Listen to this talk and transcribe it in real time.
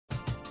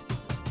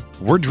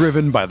We're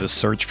driven by the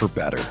search for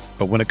better.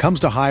 But when it comes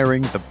to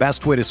hiring, the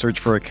best way to search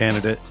for a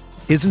candidate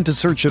isn't to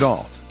search at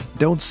all.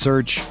 Don't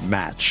search,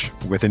 match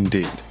with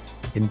Indeed.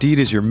 Indeed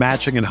is your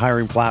matching and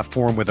hiring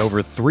platform with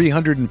over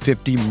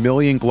 350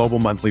 million global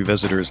monthly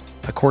visitors,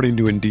 according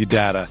to Indeed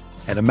data,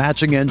 and a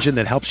matching engine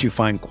that helps you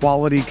find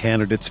quality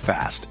candidates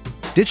fast.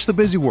 Ditch the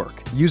busy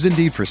work. Use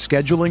Indeed for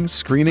scheduling,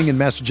 screening, and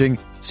messaging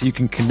so you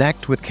can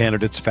connect with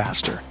candidates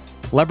faster.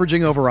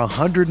 Leveraging over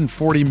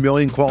 140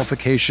 million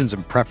qualifications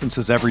and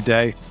preferences every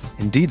day,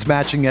 Indeed's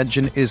matching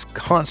engine is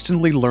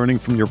constantly learning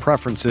from your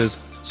preferences,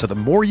 so the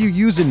more you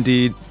use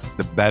Indeed,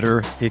 the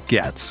better it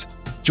gets.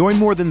 Join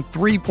more than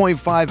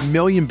 3.5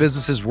 million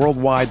businesses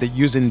worldwide that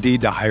use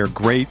Indeed to hire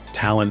great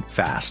talent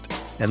fast.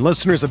 And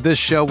listeners of this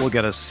show will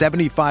get a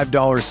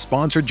 $75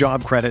 sponsored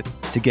job credit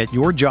to get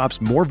your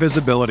jobs more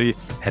visibility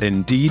at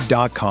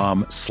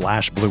Indeed.com/Blue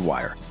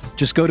Wire.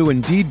 Just go to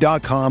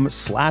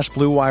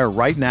Indeed.com/Blue Wire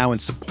right now and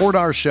support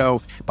our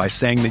show by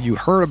saying that you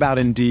heard about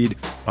Indeed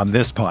on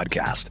this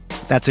podcast.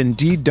 That's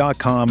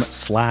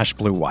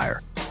Indeed.com/Blue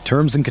Wire.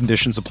 Terms and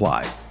conditions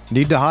apply.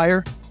 Need to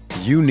hire?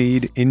 You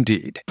need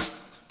Indeed.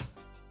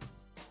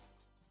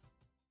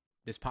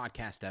 This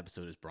podcast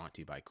episode is brought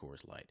to you by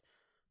Coors Light.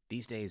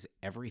 These days,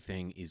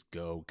 everything is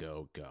go,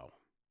 go, go.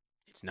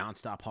 It's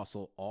nonstop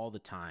hustle all the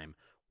time.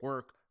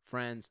 Work,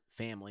 friends,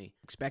 family,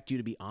 expect you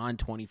to be on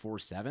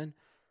 24/7.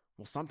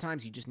 Well,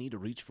 sometimes you just need to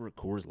reach for a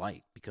Coors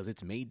Light because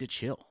it's made to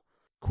chill.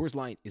 Coors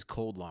Light is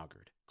cold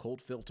lagered,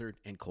 cold filtered,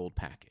 and cold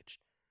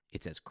packaged.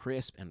 It's as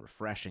crisp and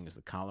refreshing as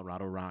the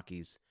Colorado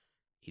Rockies.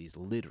 It is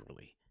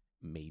literally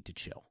made to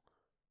chill.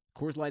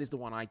 Coors Light is the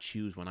one I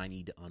choose when I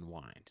need to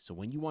unwind. So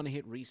when you want to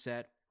hit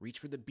reset, reach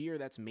for the beer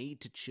that's made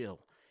to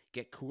chill.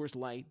 Get Coors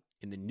Light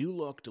in the new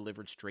look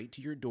delivered straight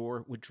to your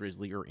door with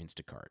Drizzly or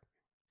Instacart.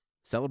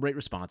 Celebrate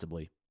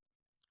responsibly.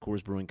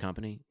 Coors Brewing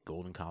Company,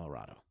 Golden,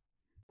 Colorado.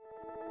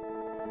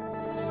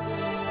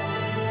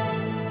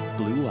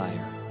 Blue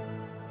Wire.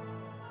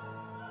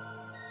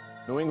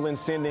 New England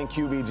sending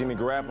QB Jimmy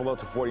Garoppolo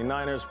to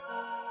 49ers.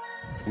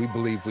 We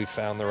believe we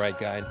found the right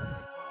guy.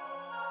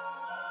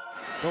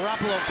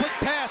 Garoppolo, quick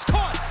pass,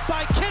 caught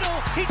by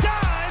Kittle. He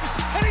dives,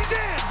 and he's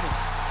in.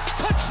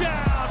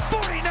 Touchdown,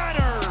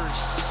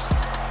 49ers.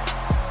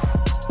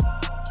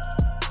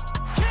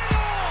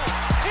 Kittle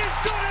is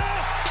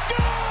gonna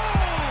go.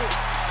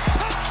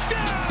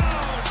 Touchdown.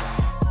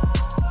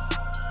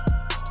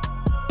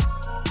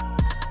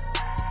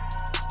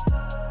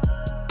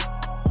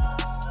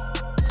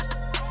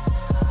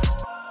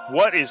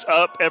 What is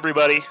up,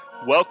 everybody?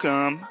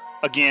 Welcome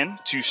again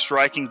to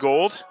Striking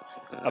Gold,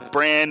 a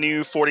brand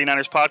new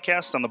 49ers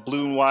podcast on the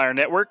Blue Wire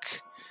Network.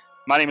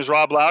 My name is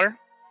Rob Louder.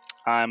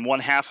 I'm one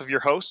half of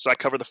your hosts. I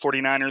cover the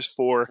 49ers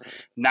for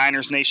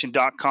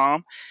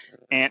NinersNation.com,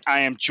 and I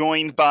am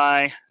joined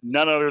by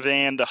none other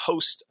than the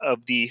host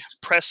of the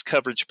Press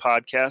Coverage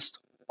podcast,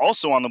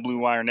 also on the Blue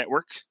Wire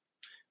Network,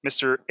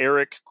 Mr.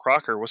 Eric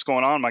Crocker. What's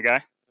going on, my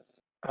guy?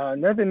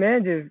 Nothing,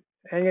 man. Just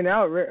hanging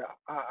out.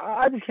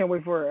 I just can't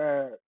wait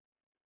for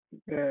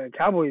the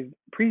Cowboys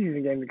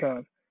preseason game to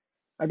come.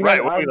 I think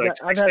right, I've like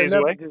 6 had days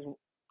enough away? of just,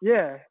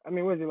 yeah. I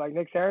mean, what is it, like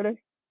next Saturday?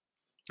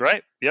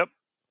 Right, yep.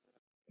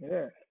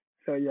 Yeah.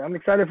 So, yeah, I'm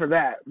excited for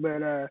that.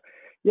 But,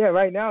 yeah,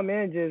 right now,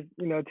 man, just,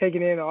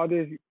 taking in all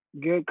this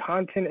good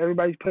content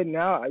everybody's putting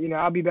out.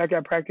 I'll be back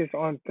at practice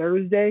on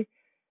Thursday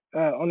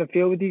on the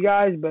field with you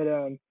guys. But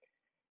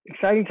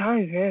exciting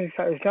times, man.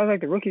 It sounds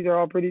like the rookies are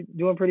all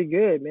doing pretty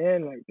good,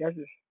 man. Like, that's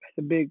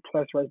a big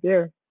plus right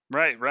there.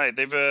 Right.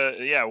 They've,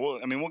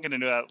 we'll get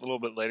into that a little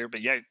bit later,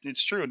 but yeah,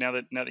 it's true. Now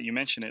that you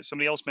mention it,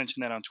 somebody else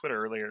mentioned that on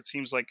Twitter earlier. It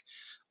seems like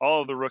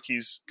all of the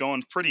rookies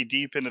going pretty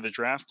deep into the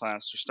draft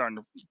class are starting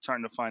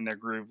to find their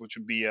groove, which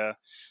would be a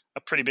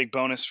pretty big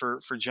bonus for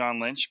John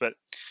Lynch. But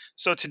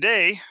so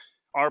today,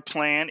 our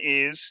plan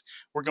is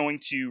we're going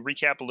to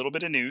recap a little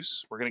bit of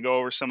news. We're going to go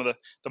over some of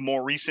the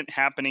more recent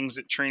happenings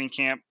at training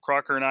camp.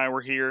 Crocker and I were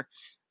here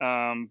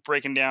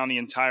breaking down the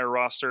entire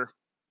roster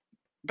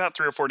about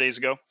 3 or 4 days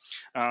ago.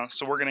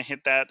 So we're going to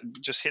hit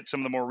some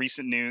of the more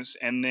recent news.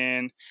 And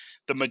then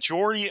the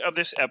majority of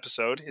this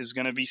episode is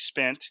going to be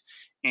spent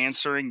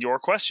answering your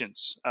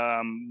questions.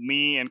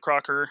 Me and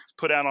Crocker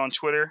put out on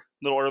Twitter a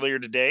little earlier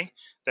today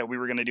that we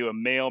were going to do a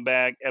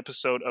mailbag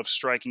episode of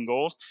Striking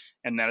Gold,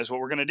 and that is what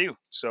we're going to do.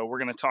 So we're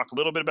going to talk a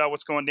little bit about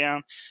what's going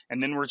down,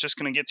 and then we're just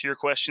going to get to your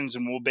questions,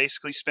 and we'll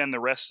basically spend the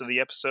rest of the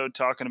episode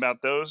talking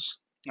about those,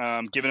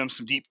 giving them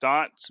some deep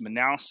thought, some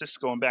analysis,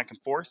 going back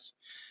and forth.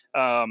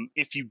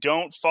 If you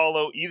don't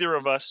follow either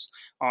of us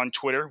on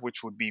Twitter,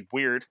 which would be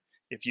weird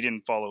if you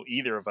didn't follow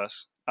either of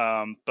us,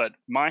 but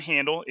my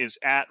handle is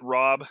at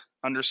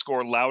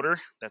Rob_Louder.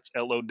 That's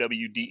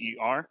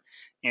LOWDER.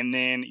 And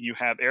then you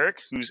have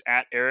Eric, who's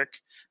at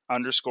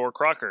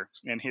Eric_Crocker.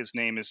 And his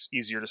name is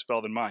easier to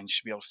spell than mine. You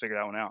should be able to figure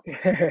that one out.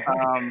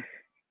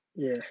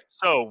 Yeah.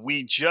 So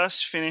we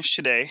just finished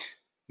today.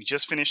 We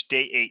just finished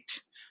day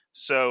 8.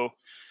 So,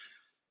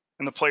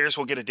 and the players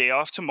will get a day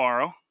off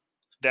tomorrow.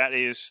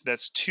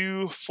 That's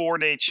 2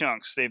 4-day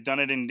chunks. They've done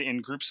it in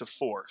groups of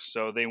 4.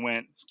 So they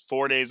went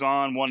 4 days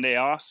on, 1 day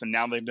off, and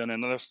now they've done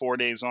another 4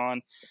 days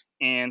on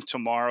and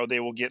tomorrow they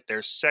will get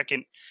their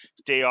second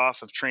day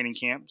off of training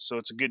camp. So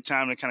it's a good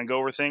time to kind of go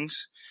over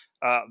things.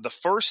 The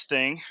first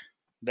thing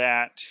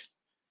that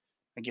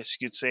I guess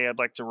you could say I'd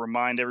like to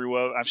remind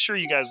everyone, I'm sure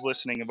you guys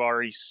listening have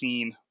already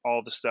seen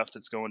all the stuff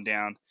that's going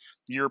down.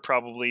 You're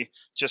probably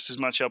just as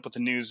much up with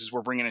the news as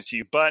we're bringing it to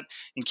you. But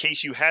in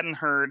case you hadn't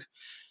heard,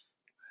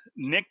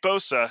 Nick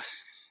Bosa,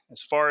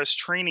 as far as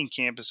training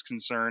camp is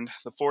concerned,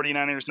 the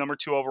 49ers number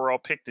 2 overall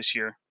pick this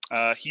year,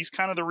 he's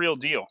kind of the real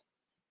deal.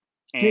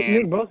 And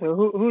Nick Bosa,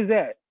 who's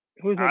that?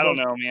 Who's Nick I don't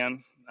Bosa? know,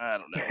 man. I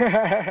don't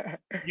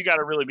know. You got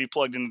to really be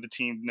plugged into the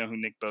team to know who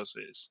Nick Bosa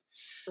is.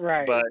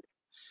 Right. But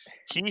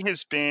he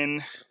has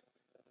been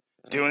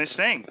doing his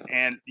thing.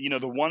 And,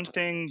 the one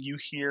thing you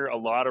hear a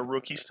lot of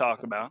rookies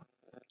talk about,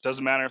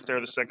 doesn't matter if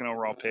they're the second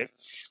overall pick,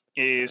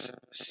 is,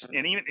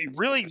 and even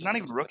really not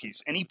even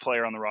rookies, any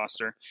player on the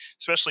roster,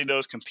 especially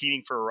those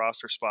competing for a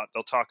roster spot,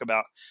 they'll talk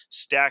about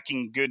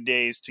stacking good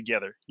days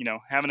together.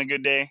 Having a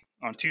good day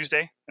on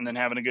Tuesday and then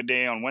having a good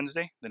day on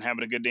Wednesday, then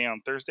having a good day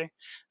on Thursday.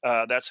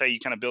 That's how you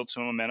kind of build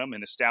some momentum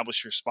and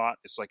establish your spot.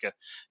 It's like a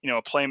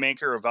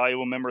playmaker, a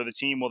valuable member of the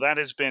team. Well, that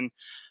has been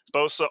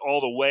Bosa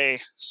all the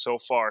way so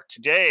far.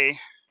 Today,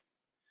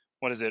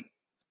 what is it?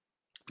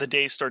 The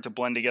days start to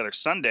blend together.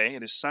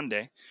 It is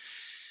Sunday.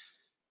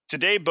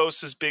 Today,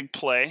 Bosa's big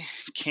play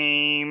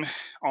came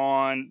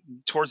on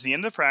towards the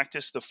end of the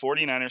practice. The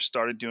 49ers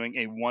started doing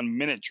a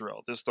 1-minute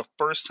drill. This is the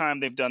first time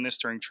they've done this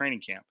during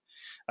training camp,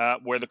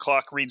 where the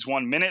clock reads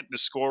 1 minute, the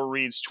score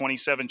reads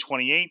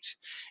 27-28,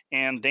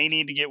 and they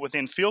need to get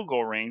within field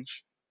goal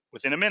range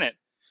within a minute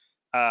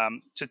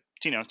to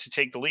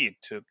take the lead,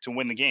 to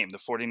win the game. The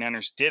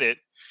 49ers did it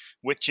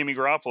with Jimmy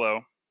Garoppolo.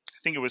 I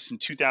think it was in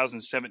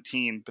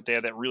 2017, but they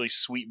had that really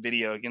sweet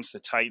video against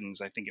the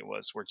Titans, I think it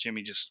was, where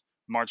Jimmy just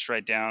marched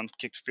right down,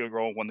 kicked the field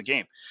goal, won the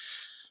game.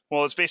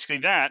 Well, it's basically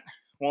that.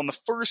 Well, in the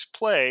first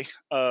play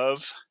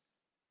of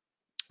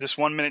this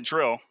 1-minute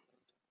drill,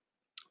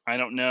 I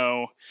don't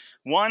know.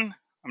 I'm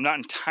not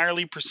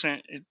entirely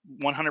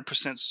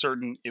 100%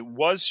 certain it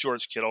was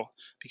George Kittle,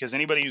 because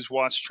anybody who's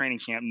watched training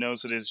camp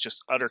knows that it is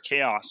just utter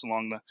chaos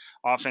along the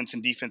offense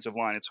and defensive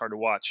line. It's hard to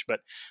watch.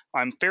 But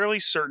I'm fairly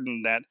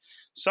certain that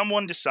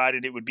someone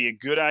decided it would be a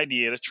good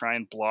idea to try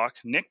and block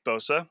Nick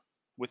Bosa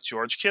with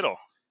George Kittle.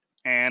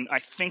 And I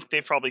think they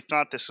probably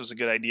thought this was a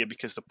good idea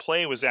because the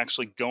play was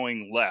actually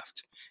going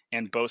left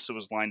and Bosa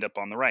was lined up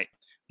on the right.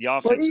 The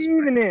offense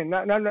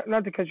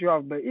not to cut you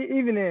off, but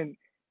even in,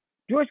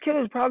 George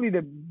Kittle is probably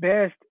the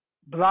best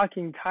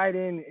blocking tight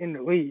end in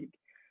the league.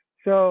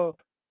 So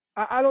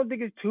I don't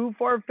think it's too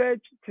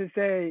far-fetched to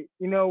say,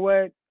 you know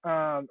what,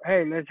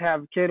 hey, let's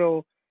have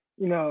Kittle,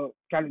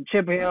 kind of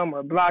chip him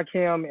or block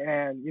him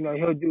and,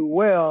 he'll do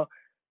well,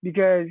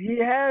 because he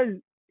has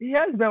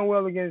done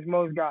well against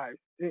most guys.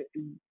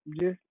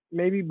 Just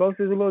maybe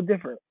Bosa is a little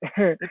different.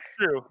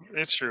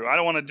 It's true. I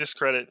don't want to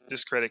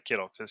discredit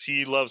Kittle, because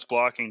he loves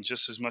blocking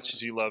just as much as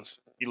he loves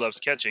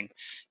catching.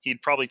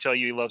 He'd probably tell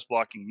you he loves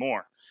blocking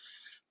more.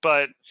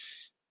 But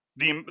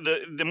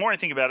the more I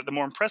think about it, the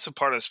more impressive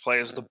part of this play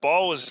is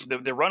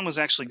the run was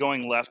actually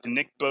going left, and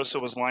Nick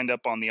Bosa was lined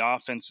up on the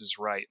offense's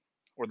right,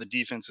 or the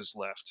defense's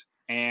left,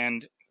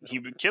 and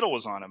Kittle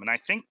was on him. And I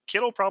think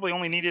Kittle probably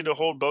only needed to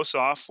hold Bosa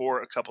off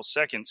for a couple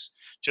seconds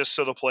just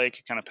so the play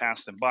could kind of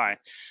pass them by.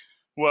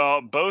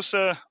 Well,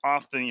 Bosa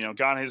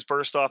got his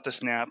burst off the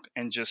snap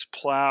and just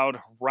plowed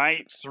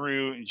right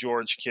through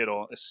George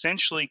Kittle,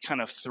 essentially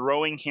kind of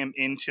throwing him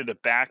into the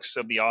backs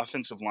of the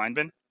offensive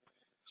linemen,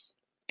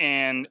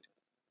 and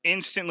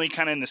instantly,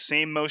 kind of in the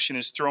same motion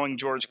as throwing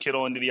George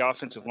Kittle into the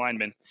offensive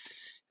lineman,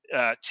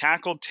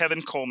 tackled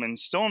Tevin Coleman,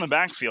 still in the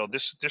backfield.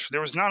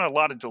 There was not a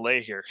lot of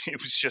delay here.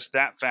 It was just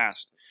that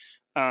fast.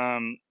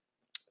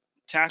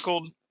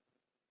 Tackled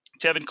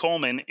Tevin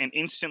Coleman and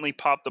instantly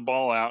popped the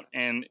ball out,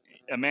 and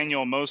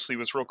Emmanuel Moseley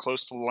was real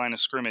close to the line of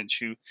scrimmage,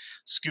 who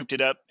scooped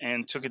it up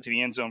and took it to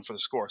the end zone for the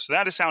score. So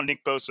that is how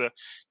Nick Bosa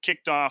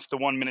kicked off the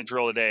 1-minute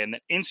drill today, and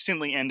that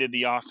instantly ended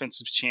the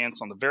offensive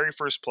chance on the very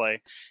first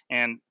play.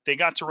 And they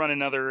got to run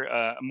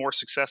another more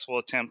successful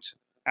attempt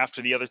after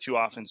the other two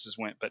offenses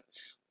went. But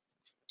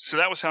so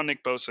that was how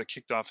Nick Bosa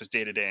kicked off his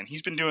day today, and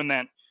he's been doing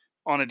that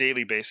on a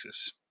daily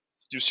basis.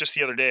 It was just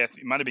the other day, it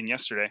might have been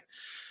yesterday,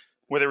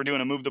 where they were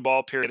doing a move the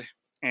ball period,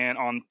 and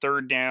on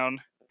third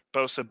down,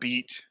 Bosa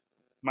beat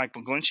Mike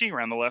McGlinchey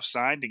around the left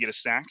side to get a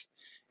sack.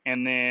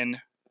 And then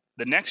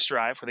the next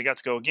drive, where they got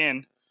to go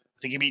again, I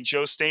think he beat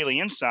Joe Staley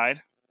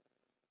inside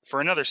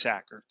for another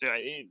sack. Like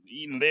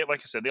I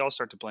said, they all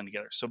start to blend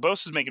together. So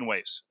Bosa's making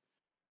waves.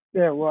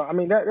 Yeah, well, I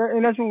mean,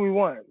 that's what we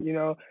want.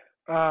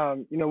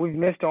 We've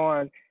missed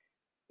on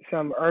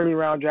some early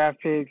round draft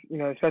picks,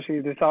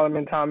 especially the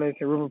Solomon Thomas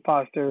and Ruben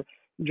Foster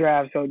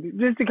draft. So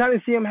just to kind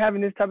of see him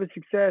having this type of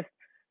success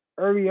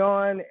early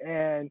on,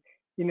 and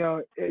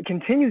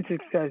continued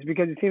success,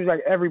 because it seems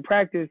like every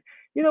practice,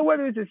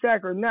 whether it's a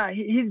sack or not,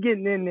 he's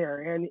getting in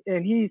there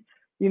and he's,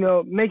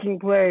 making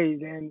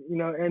plays and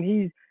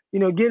he's,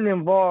 getting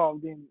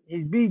involved, and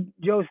he's beat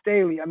Joe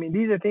Staley. I mean,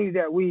 these are things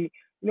that we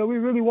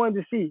really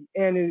wanted to see,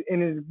 and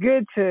it's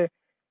good to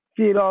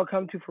see it all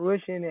come to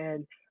fruition.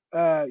 And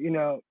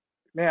Man,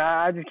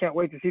 I just can't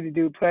wait to see the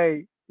dude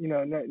play,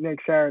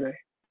 next Saturday.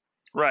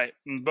 Right.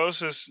 And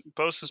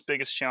Bosa's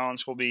biggest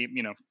challenge will be,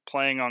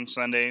 playing on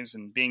Sundays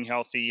and being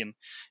healthy and,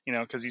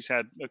 because he's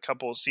had a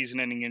couple of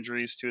season-ending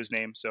injuries to his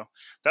name. So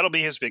that'll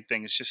be his big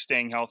thing, is just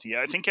staying healthy.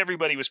 I think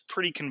everybody was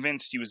pretty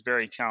convinced he was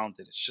very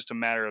talented. It's just a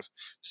matter of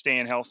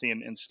staying healthy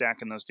and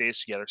stacking those days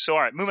together. So,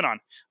 all right, moving on.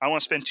 I don't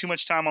want to spend too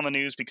much time on the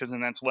news because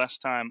then that's less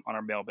time on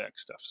our mailbag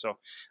stuff. So,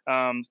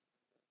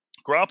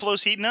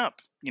 Garoppolo's heating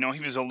up.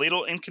 He was a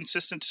little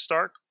inconsistent to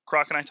start.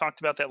 Croc and I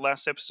talked about that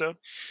last episode.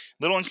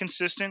 Little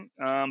inconsistent,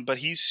 but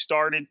he's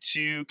started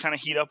to kind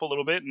of heat up a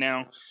little bit.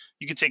 Now,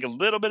 you can take a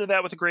little bit of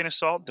that with a grain of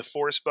salt.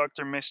 DeForest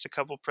Buckner missed a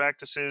couple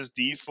practices.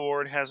 Dee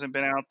Ford hasn't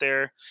been out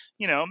there.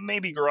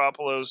 Maybe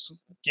Garoppolo's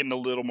getting a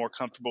little more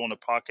comfortable in a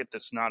pocket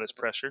that's not as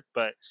pressured,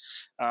 but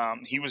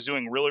he was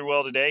doing really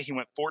well today. He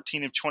went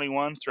 14 of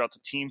 21 throughout the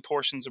team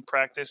portions of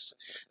practice.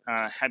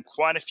 Had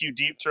quite a few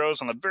deep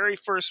throws. On the very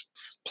first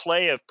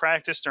play of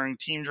practice during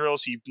team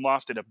drills, he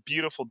lofted a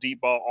beautiful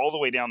deep ball all the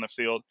way down the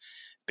field,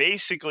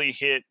 basically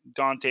hit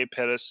Dante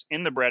Pettis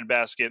in the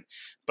breadbasket,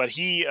 but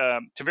he,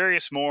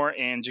 Tavarius Moore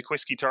and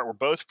Jaquiski Tartt were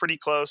both pretty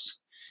close.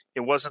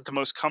 It wasn't the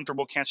most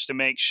comfortable catch to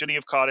make. Should he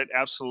have caught it?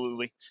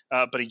 Absolutely.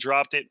 But he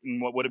dropped it in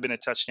what would have been a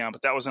touchdown.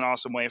 But that was an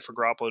awesome way for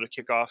Garoppolo to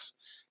kick off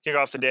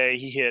the day.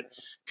 He hit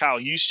Kyle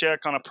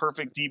Juszczyk on a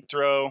perfect deep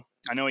throw.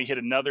 I know he hit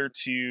another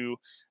to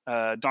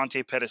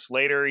Dante Pettis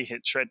later. He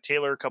hit Tread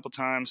Taylor a couple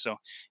times. So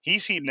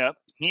he's heating up.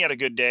 He had a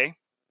good day.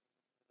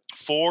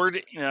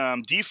 Ford,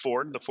 Dee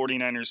Ford, the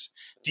 49ers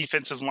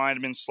defensive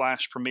lineman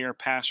 / premier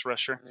pass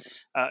rusher,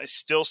 is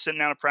still sitting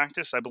out of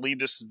practice. I believe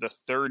this is the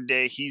third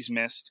day he's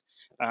missed.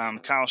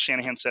 Kyle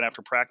Shanahan said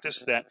after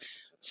practice that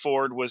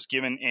Ford was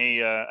given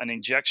an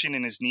injection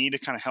in his knee to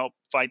kind of help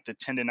fight the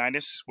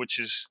tendonitis, which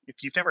is, if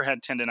you've never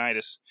had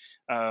tendonitis,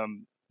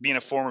 being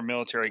a former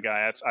military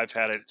guy, I've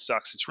had it. It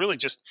sucks. It's really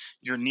just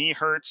your knee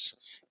hurts,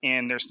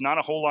 and there's not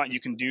a whole lot you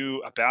can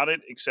do about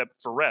it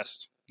except for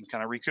rest and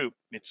kind of recoup.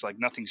 It's like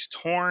nothing's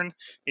torn.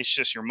 It's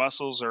just your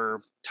muscles are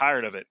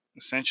tired of it,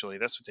 essentially.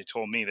 That's what they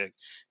told me, that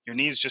your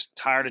knee's just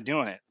tired of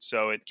doing it.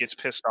 So it gets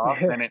pissed off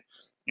and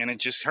it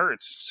just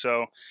hurts.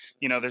 So,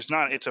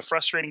 it's a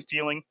frustrating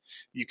feeling.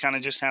 You kind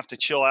of just have to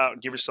chill out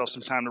and give yourself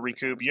some time to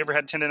recoup. You ever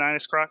had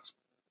tendonitis, Croc?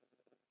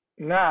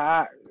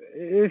 Nah,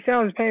 it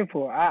sounds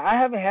painful. I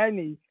haven't had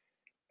any,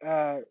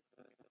 I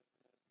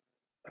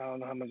don't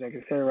know how much I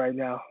can say right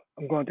now.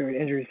 I'm going through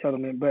an injury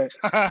settlement, but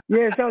yeah,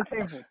 it sounds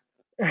painful.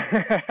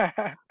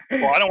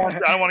 Well, I don't want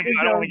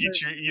to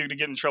get you to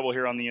get in trouble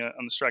here on the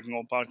Striking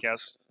Gold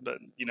podcast, but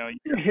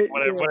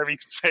whatever you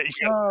can say.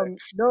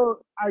 No,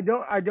 I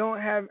don't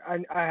have.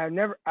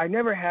 I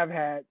never have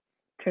had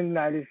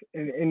tendonitis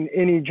in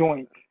any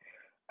joints.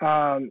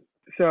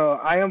 So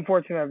I am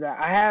fortunate of that.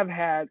 I have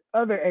had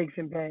other aches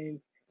and pains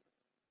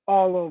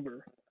all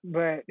over,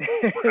 but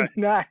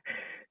not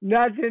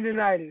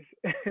tendonitis.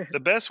 The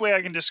best way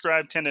I can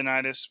describe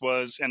tendonitis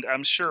was, and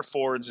I'm sure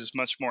Ford's is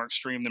much more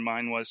extreme than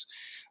mine was,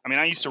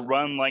 I used to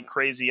run like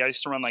crazy. I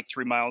used to run like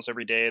 3 miles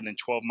every day and then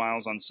 12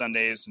 miles on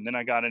Sundays. And then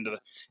I got into the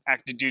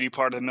active duty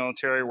part of the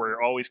military where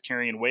you're always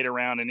carrying weight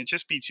around and it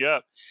just beats you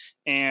up.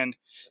 And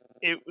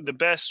the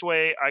best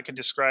way I could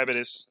describe it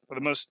is,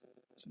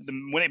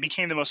 when it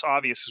became the most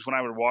obvious is when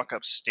I would walk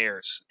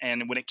upstairs.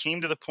 And when it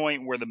came to the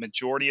point where the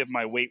majority of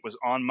my weight was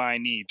on my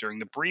knee during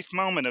the brief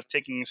moment of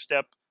taking a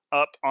step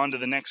up onto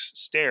the next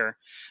stair,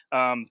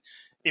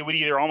 it would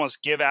either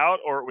almost give out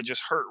or it would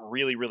just hurt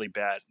really, really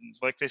bad.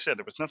 Like they said,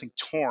 there was nothing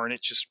torn.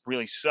 It just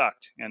really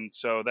sucked. And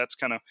so that's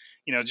kind of,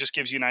 just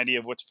gives you an idea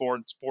of what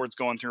Ford's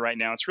going through right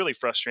now. It's really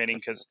frustrating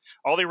because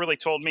all they really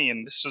told me,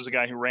 and this was a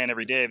guy who ran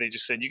every day, they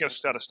just said, you got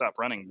to stop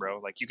running, bro.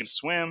 Like, you can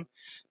swim,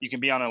 you can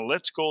be on an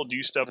elliptical,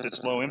 do stuff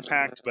that's low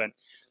impact, but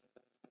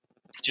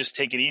just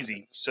take it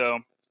easy.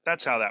 So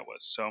that's how that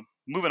was. So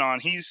moving on,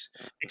 he's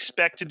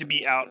expected to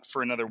be out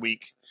for another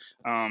week.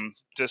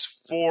 Does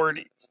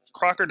Ford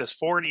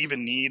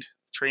even need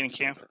training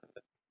camp?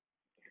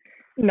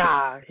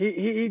 Nah,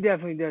 he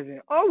definitely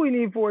doesn't. All we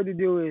need Ford to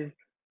do is,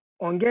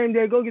 on game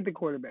day, go get the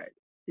quarterback.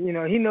 He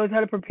knows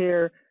how to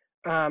prepare.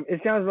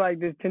 It sounds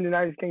like this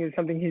tendonitis thing is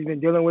something he's been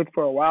dealing with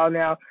for a while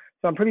now.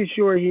 So I'm pretty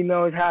sure he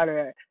knows how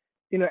to,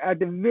 at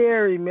the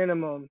very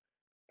minimum,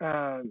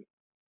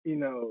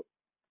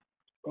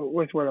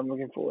 what's the word I'm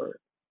looking for?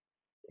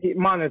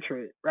 Monitor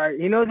it, right?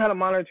 He knows how to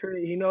monitor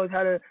it. He knows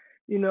how to,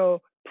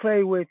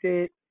 play with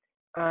it.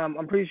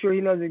 I'm pretty sure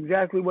he knows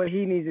exactly what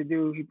he needs to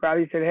do. He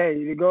probably said, hey,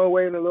 you go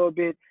away in a little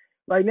bit.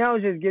 Right now,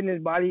 it's just getting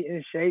his body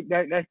in shape.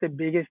 That's the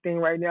biggest thing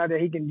right now that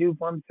he can do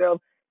for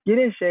himself. Get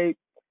in shape,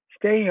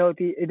 stay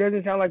healthy. It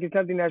doesn't sound like it's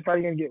something that's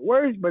probably going to get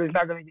worse, but it's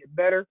not going to get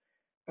better.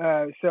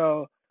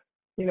 So,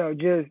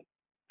 just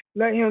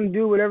let him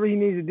do whatever he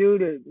needs to do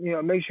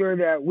to, make sure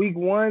that week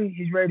 1,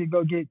 he's ready to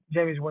go get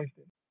Jameis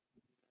Winston.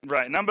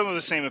 Right, and I'm of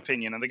the same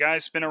opinion. And the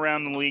guy's been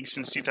around the league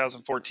since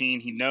 2014.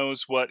 He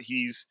knows what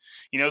he's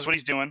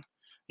doing.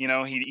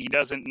 He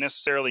doesn't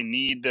necessarily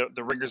need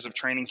the rigors of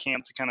training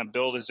camp to kind of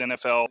build his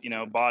NFL,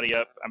 body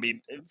up.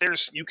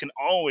 You can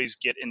always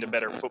get into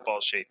better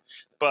football shape.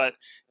 The But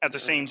at the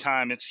same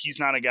time, he's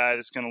not a guy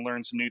that's going to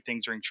learn some new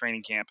things during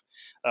training camp.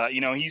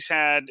 He's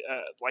had,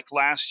 like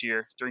last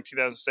year, during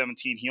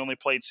 2017, he only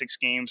played 6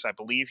 games. I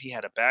believe he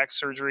had a back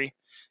surgery,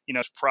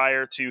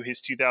 prior to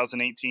his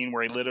 2018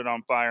 where he lit it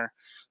on fire.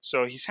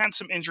 So he's had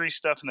some injury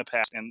stuff in the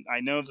past. And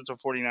I know that the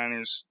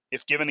 49ers,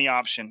 if given the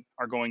option,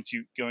 are going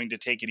to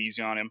take it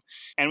easy on him.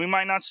 And we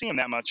might not see him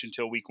that much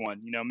until week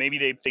 1. Maybe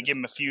they give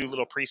him a few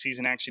little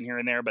preseason action here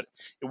and there, but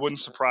it wouldn't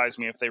surprise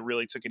me if they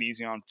really took it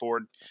easy on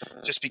Ford,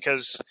 just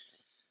because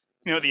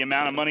the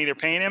amount of money they're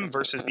paying him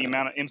versus the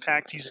amount of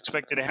impact he's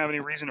expected to have. Any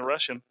reason to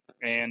rush him,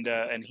 and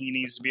he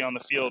needs to be on the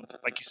field,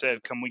 like you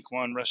said, come week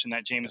 1, rushing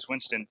that Jameis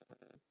Winston.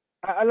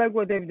 I like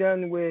what they've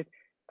done with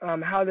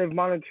how they've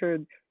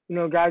monitored,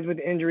 guys with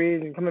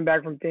injuries and coming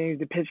back from things,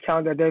 the pitch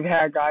count that they've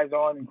had guys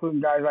on,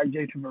 including guys like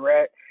Jason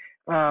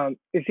Verrett.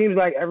 It seems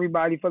like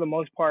everybody, for the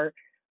most part,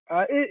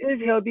 is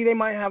healthy. They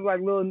might have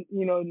like little,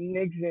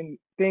 nicks and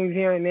things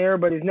here and there,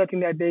 but it's nothing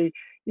that they,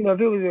 if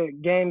it was a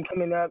game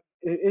coming up,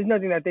 it's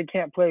nothing that they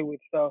can't play with.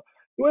 So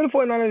the way the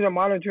 49ers are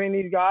monitoring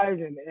these guys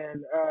and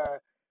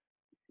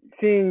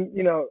seeing,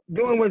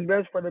 doing what's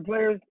best for the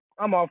players,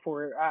 I'm all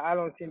for it. I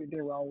don't see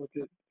anything wrong with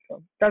it.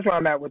 So that's where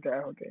I'm at with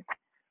that whole thing.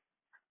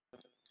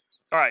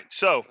 All right,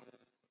 so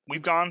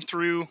we've gone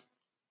through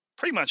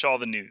pretty much all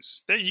the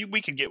news.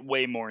 We could get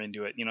way more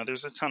into it.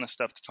 There's a ton of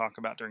stuff to talk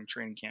about during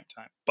training camp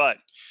time. But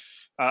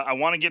I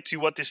want to get to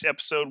what this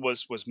episode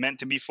was meant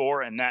to be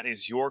for, and that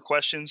is your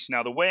questions.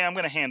 Now, the way I'm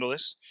going to handle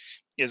this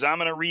is I'm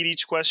going to read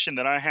each question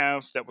that I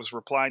have that was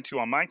replied to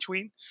on my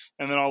tweet,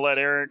 and then I'll let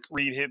Eric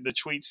read the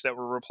tweets that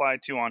were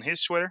replied to on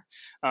his Twitter.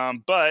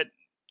 But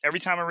every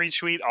time I read a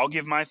tweet, I'll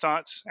give my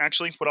thoughts.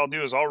 Actually, what I'll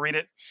do is I'll read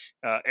it.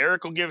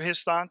 Eric will give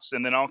his thoughts,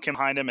 and then I'll come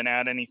behind him and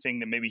add anything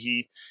that maybe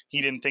he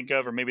didn't think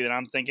of or maybe that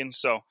I'm thinking.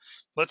 So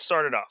let's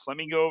start it off. Let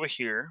me go over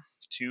here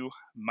to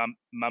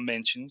my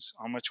mentions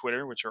on my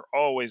Twitter, which are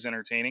always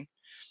entertaining.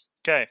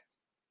 Okay.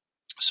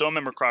 So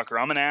remember, Crocker,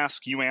 I'm going to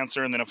ask, you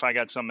answer, and then if I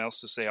got something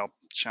else to say, I'll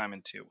chime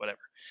in too, whatever.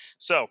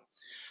 So,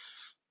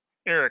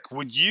 Eric,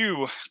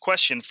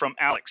 question from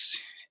Alex,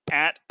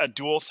 at a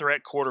dual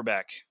threat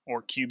quarterback,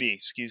 or QB,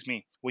 excuse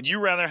me. Would you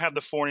rather have the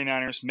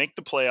 49ers make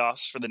the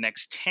playoffs for the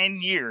next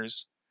 10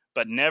 years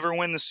but never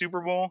win the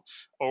Super Bowl,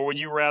 or would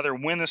you rather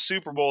win the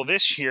Super Bowl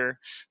this year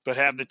but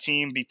have the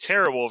team be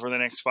terrible for the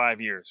next 5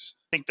 years?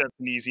 I think that's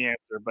an easy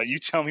answer, but you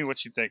tell me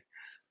what you think.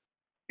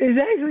 It's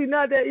actually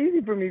not that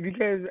easy for me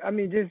because,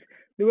 just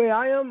the way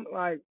I am,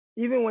 like,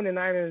 even when the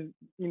Niners,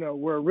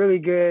 were really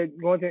good,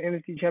 going to the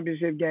NFC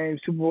Championship game,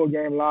 Super Bowl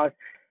game, lost,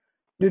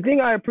 the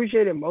thing I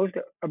appreciated most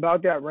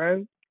about that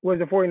run was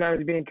the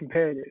 49ers being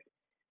competitive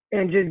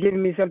and just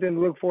giving me something to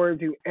look forward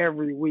to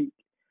every week.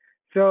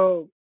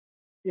 So,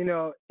 in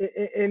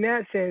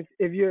that sense,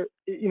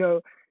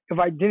 if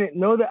I didn't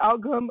know the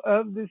outcome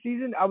of the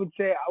season, I would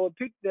say I would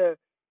pick the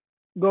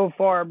go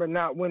far but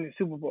not win the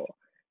Super Bowl.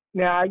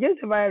 Now, I guess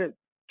if I had a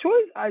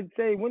choice, I'd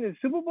say win the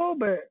Super Bowl,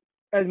 but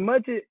as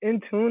much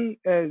in tune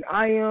as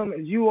I am,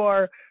 as you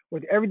are,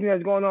 with everything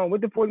that's going on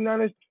with the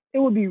 49ers, it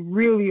would be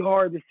really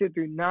hard to sit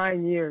through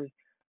 9 years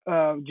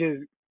of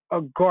just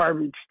a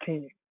garbage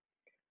team.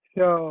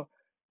 So,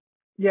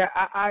 yeah,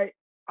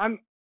 I'm.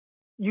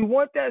 You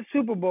want that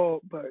Super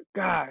Bowl, but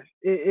gosh,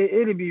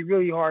 it'd be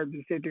really hard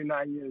to sit through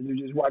 9 years of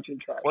just watching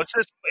try. Well,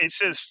 it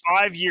says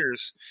 5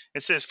 years.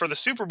 It says for the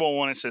Super Bowl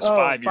one, it says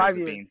 5 years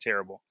of being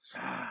terrible.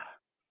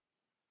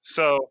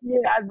 So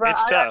yeah,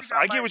 it's tough.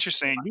 I get what you're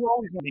saying. You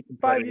always want to be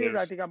competitive. 5 years,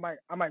 I think I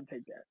might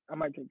take that. I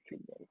might take the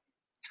Super Bowl.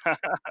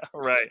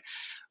 Right.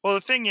 Well, the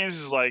thing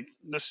is like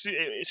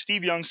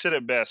Steve Young said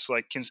it best.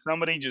 Like, can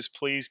somebody just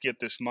please get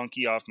this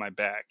monkey off my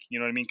back? You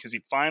know what I mean? Because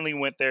he finally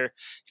went there.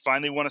 He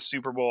finally won a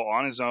Super Bowl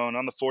on his own,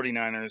 on the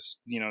 49ers,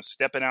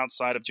 stepping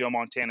outside of Joe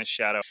Montana's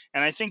shadow.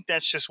 And I think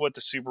that's just what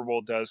the Super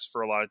Bowl does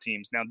for a lot of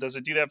teams. Now, does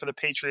it do that for the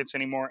Patriots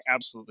anymore?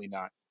 Absolutely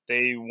not.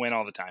 They win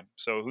all the time.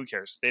 So who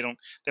cares? They don't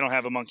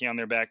have a monkey on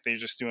their back. They're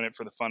just doing it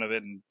for the fun of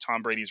it and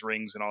Tom Brady's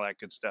rings and all that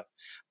good stuff.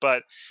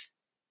 But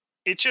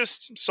it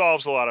just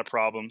solves a lot of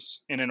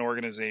problems in an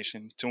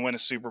organization to win a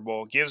Super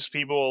Bowl. Gives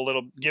people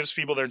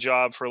their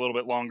job for a little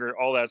bit longer,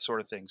 all that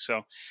sort of thing.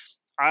 So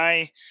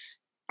I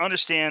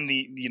understand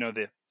the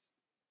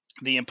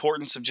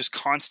importance of just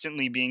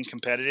constantly being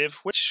competitive,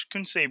 which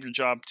can save your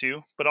job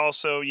too. But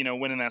also,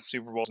 winning that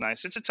Super Bowl is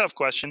nice. It's a tough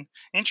question,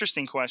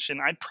 interesting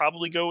question. I'd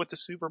probably go with the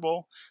Super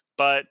Bowl,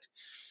 but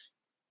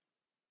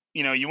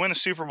you win a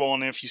Super Bowl,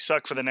 and if you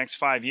suck for the next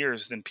 5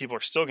 years, then people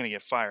are still going to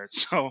get fired.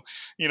 So,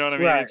 you know what I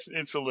mean? Right.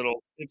 It's a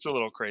little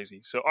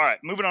crazy. So, all right,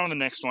 moving on to the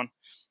next one.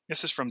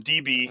 This is from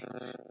DB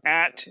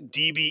at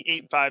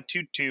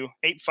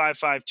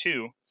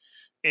DB8552.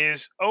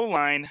 Is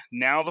O-line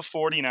now the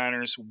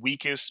 49ers'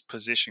 weakest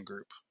position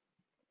group?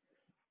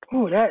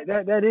 Oh,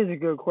 that is a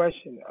good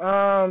question.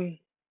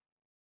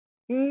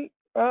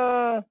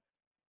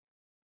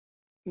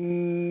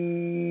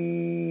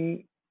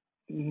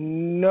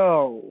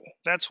 No.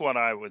 That's what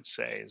I would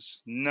say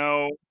is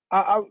no.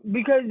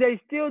 Because they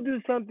still do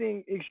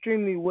something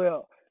extremely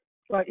well.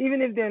 like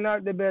even if they're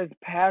not the best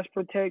pass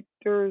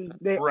protectors,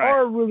 they Right.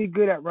 are really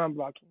good at run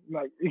blocking,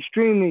 like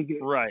extremely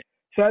good. Right.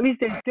 So at least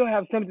they still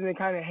have something to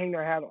kind of hang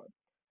their hat on.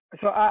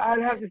 So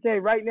I'd have to say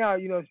right now,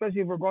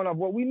 especially if we're going off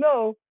what we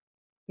know,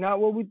 not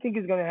what we think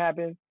is going to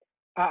happen,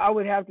 I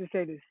would have to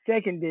say the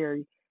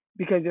secondary,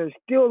 because there's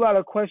still a lot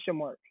of question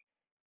marks.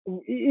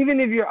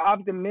 Even if you're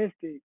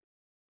optimistic,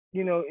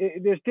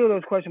 there's still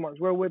those question marks.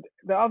 Where with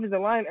the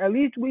offensive line, at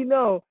least we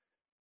know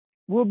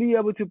we'll be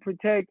able to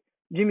protect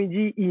Jimmy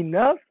G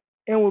enough,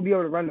 and we'll be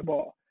able to run the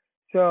ball.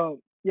 So,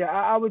 yeah,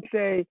 I would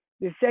say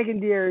the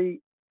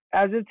secondary,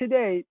 as of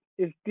today,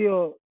 is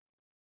still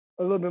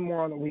a little bit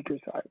more on the weaker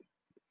side.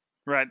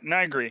 Right, and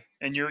I agree.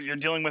 And you're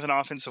dealing with an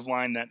offensive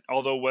line that,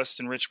 although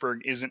Weston Richburg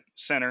isn't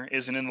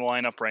in the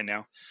lineup right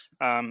now,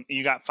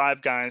 you got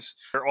 5 guys.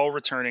 They're all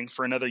returning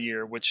for another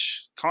year,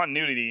 which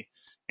continuity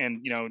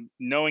and,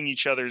 knowing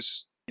each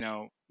other's,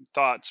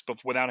 thoughts, but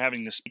without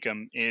having to speak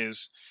them,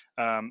 is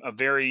a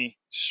very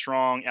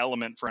strong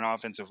element for an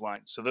offensive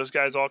line. So those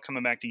guys all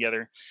coming back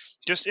together,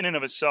 just in and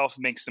of itself,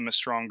 makes them a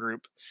strong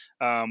group.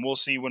 We'll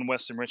see when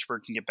Weston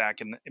Richburg can get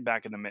back in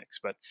the mix,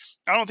 but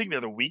I don't think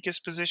they're the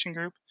weakest position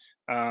group.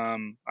 I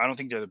don't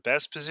think they're the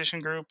best position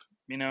group.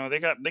 They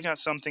got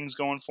some things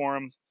going for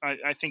them.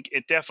 I think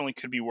it definitely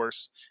could be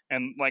worse.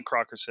 And like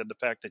Crocker said, the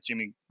fact that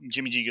Jimmy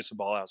G gets the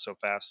ball out so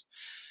fast,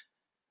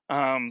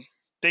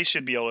 they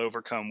should be able to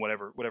overcome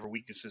whatever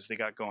weaknesses they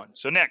got going.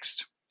 So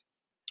next,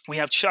 we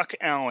have Chuck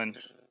Allen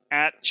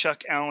at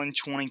Chuck Allen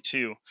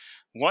 22.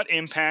 What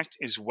impact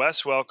is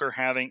Wes Welker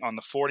having on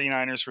the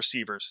 49ers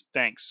receivers?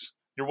 Thanks.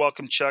 You're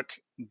welcome, Chuck.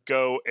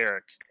 Go,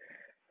 Eric.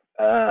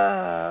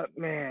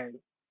 Man,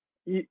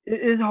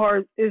 it's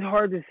hard. It's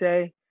hard to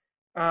say.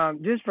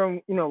 Just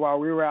from while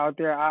we were out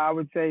there, I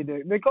would say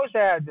the coach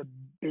that had the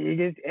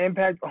biggest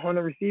impact on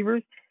the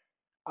receivers,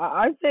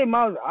 I'd say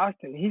Miles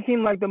Austin. He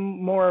seemed like the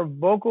more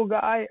vocal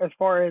guy as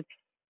far as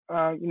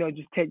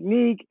just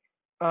technique,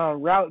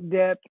 route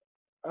depth,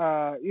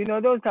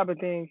 those type of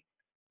things.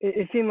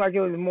 It seemed like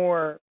it was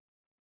more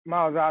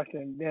Miles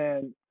Austin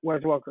than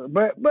Wes Welker.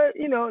 But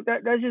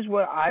that's just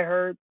what I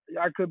heard.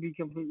 I could be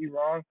completely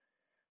wrong.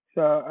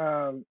 So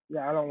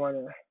I don't want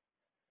to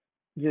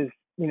just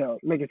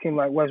make it seem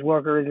like Wes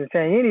Welker isn't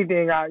saying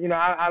anything.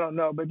 I don't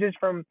know. But just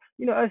from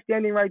us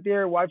standing right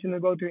there, watching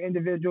them go through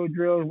individual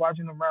drills,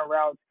 watching them run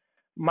routes,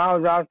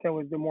 Miles Austin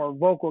was the more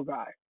vocal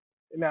guy.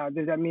 Now,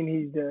 does that mean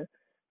he's the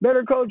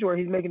better coach or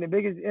he's making the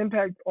biggest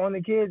impact on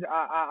the kids?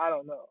 I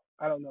don't know.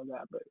 I don't know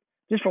that, but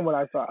just from what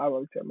I saw, I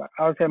would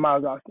say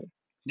Miles Austin.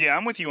 Yeah,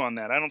 I'm with you on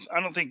that. I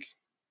don't think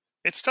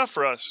it's tough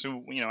for us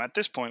who, at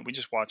this point we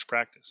just watch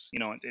practice.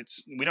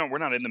 We're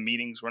not in the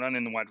meetings, we're not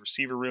in the wide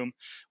receiver room.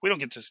 We don't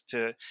get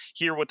to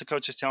hear what the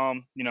coaches tell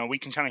them. We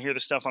can kind of hear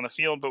the stuff on the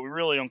field, but we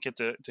really don't get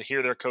to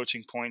hear their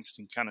coaching points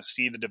and kind of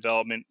see the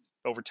development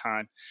over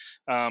time.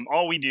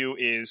 All we do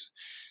is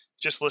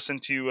just listen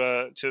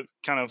to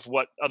kind of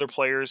what other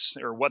players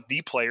or what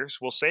the players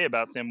will say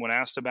about them when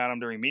asked about them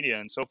during media.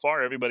 And so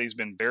far, everybody's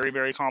been very,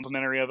 very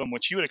complimentary of them,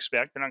 which you would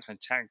expect. They're not going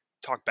to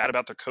talk bad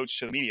about their coach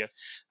to the media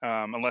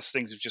unless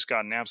things have just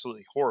gotten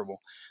absolutely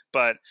horrible.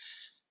 But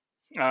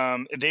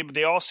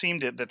they all seem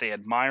that they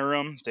admire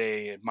them.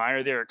 They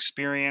admire their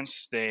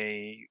experience.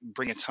 They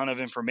bring a ton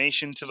of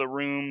information to the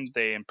room.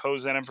 They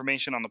impose that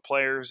information on the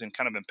players and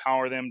kind of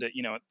empower them to,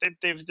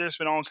 there's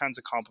been all kinds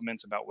of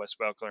compliments about Wes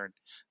Welker and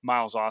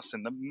Miles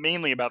Austin,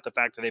 mainly about the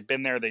fact that they've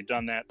been there, they've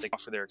done that, they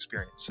offer their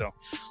experience. So,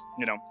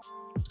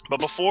 but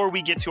before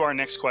we get to our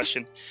next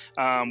question,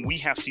 we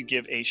have to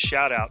give a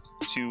shout out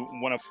to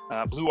one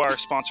of Blue Wire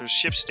sponsors,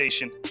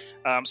 ShipStation.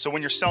 So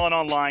when you're selling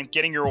online,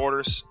 getting your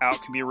orders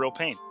out can be a real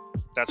pain.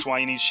 That's why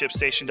you need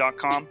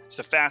ShipStation.com. It's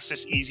the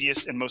fastest,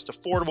 easiest, and most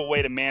affordable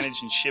way to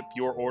manage and ship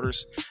your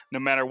orders. No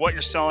matter what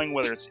you're selling,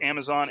 whether it's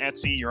Amazon,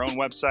 Etsy, your own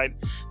website,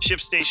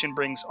 ShipStation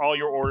brings all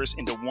your orders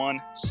into one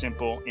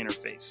simple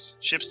interface.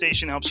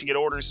 ShipStation helps you get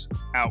orders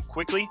out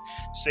quickly,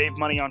 save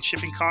money on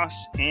shipping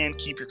costs, and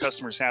keep your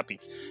customers happy.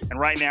 And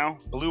right now,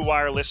 Blue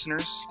Wire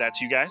listeners, that's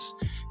you guys,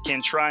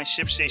 can try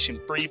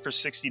ShipStation free for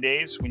 60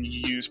 days when you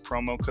use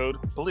promo code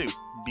BLUE,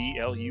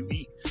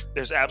 B-L-U-E.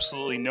 There's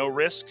absolutely no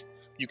risk.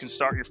 You can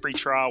start your free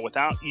trial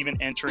without even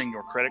entering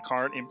your credit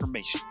card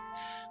information.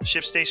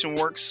 ShipStation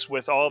works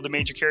with all of the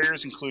major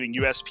carriers, including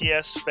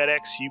USPS,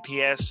 FedEx,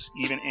 UPS,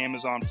 even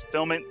Amazon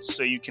Fulfillment,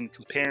 so you can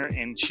compare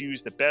and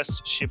choose the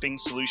best shipping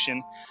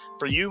solution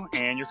for you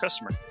and your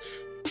customer.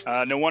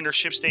 No wonder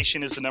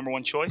ShipStation is the number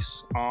one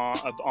choice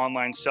of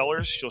online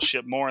sellers. You'll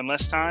ship more in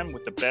less time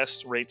with the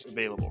best rates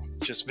available.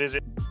 Just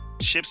visit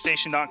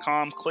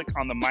ShipStation.com, click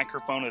on the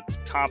microphone at the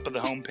top of the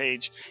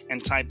homepage,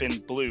 and type in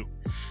BLUE.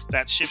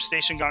 That's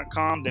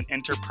ShipStation.com, then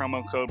enter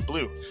promo code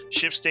BLUE.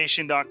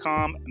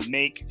 ShipStation.com,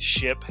 make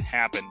ship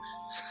happen.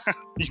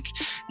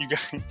 you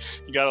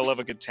gotta love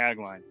a good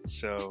tagline.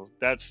 So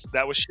that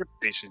was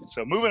ShipStation.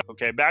 So moving.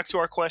 Okay, back to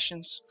our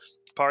questions.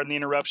 Pardon the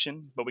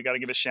interruption, but we got to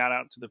give a shout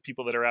out to the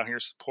people that are out here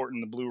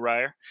supporting the Blue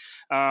Wire.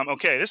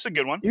 Okay, this is a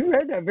good one. You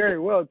read that very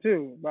well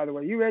too, by the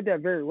way. You read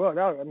that very well.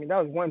 That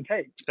was one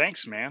take.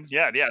 Thanks, man.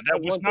 Yeah.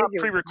 That was not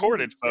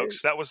pre-recorded,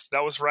 folks. That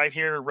was right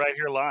here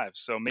live.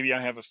 So maybe I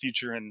have a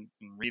future in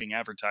reading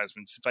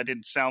advertisements if I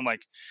didn't sound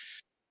like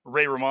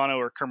Ray Romano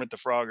or Kermit the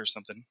Frog or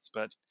something.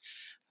 But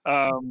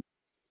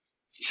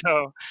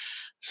so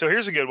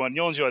here's a good one.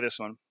 You'll enjoy this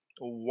one.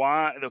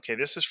 Why? Okay,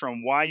 this is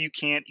from Why You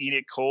Can't Eat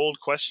It Cold ?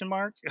 At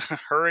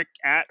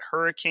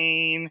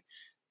Hurricane_Heck.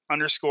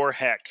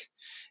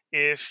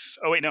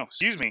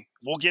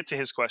 We'll get to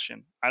his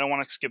question. I don't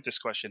want to skip this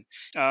question.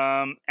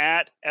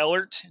 At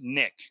Ellert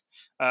Nick,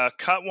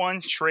 cut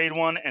one, trade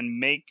one,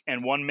 and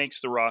one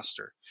makes the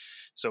roster.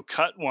 So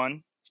cut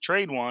one,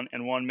 trade one,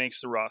 and one makes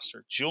the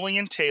roster.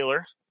 Julian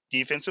Taylor,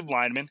 defensive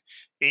lineman,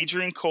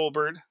 Adrian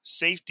Colbert,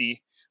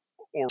 safety,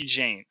 or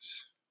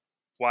James,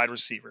 wide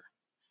receiver.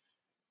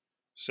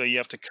 So you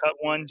have to cut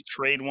one,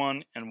 trade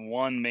one, and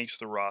one makes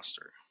the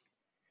roster.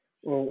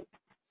 Well,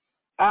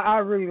 I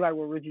really like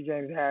what Richie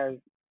James has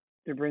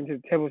to bring to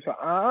the table. So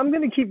I'm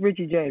going to keep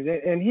Richie James.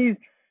 And he's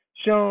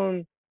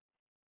shown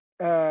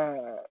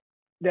that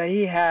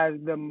he has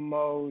the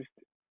most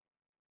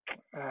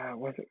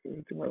what's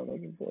the word I'm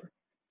looking for?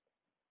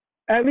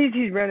 At least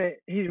he's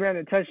ran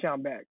a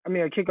touchdown back. I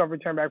mean, a kickoff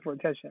return back for a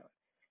touchdown,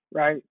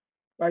 right?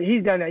 Like,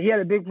 he's done that. He had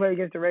a big play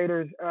against the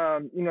Raiders.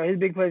 His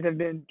big plays have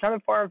been kind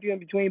of far and few in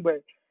between,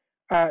 but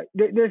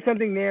there's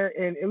something there,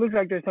 and it looks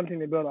like there's something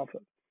to build off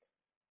of.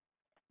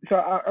 So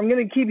I'm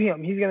going to keep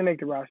him. He's going to make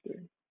the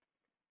roster.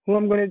 Who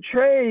I'm going to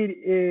trade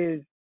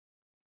is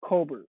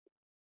Colbert.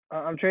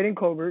 I'm trading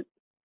Colbert.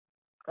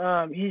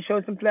 He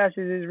showed some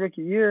flashes his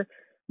rookie year,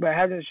 but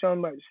hasn't shown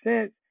much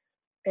since.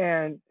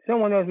 And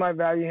someone else might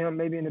value him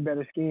maybe in a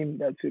better scheme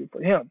that's suited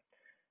for him.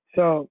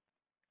 So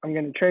I'm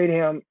going to trade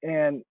him.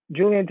 And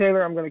Julian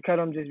Taylor, I'm going to cut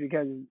him just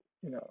because,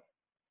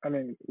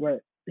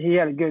 he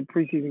had a good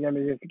preseason game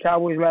against the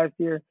Cowboys last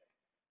year.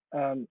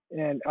 And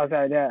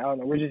outside of that, I don't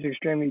know. We're just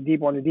extremely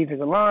deep on the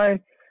defensive line.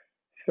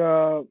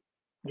 So,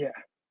 yeah,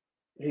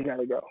 he got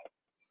to go.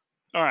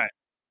 All right.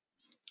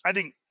 I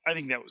think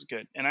that was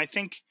good. And I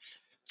think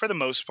for the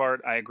most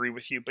part, I agree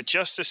with you. But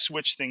just to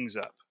switch things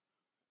up,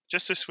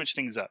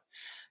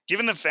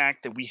 given the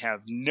fact that we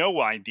have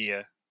no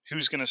idea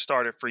who's going to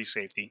start at free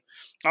safety,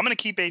 I'm going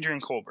to keep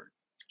Adrian Colbert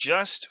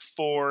just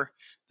for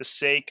the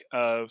sake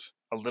of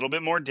a little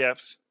bit more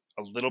depth,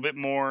 a little bit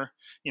more,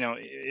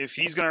 if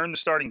he's going to earn the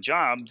starting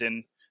job,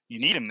 then you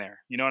need him there.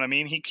 You know what I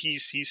mean?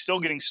 He's still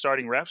getting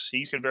starting reps.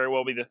 He could very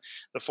well be the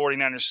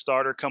 49ers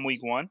starter come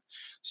week 1.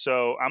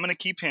 So I'm going to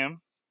keep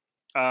him.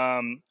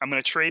 I'm going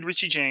to trade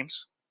Richie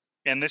James.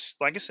 And this,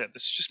 like I said,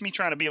 this is just me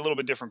trying to be a little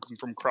bit different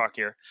from Croc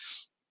here.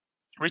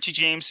 Richie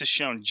James has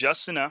shown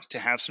just enough to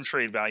have some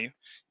trade value.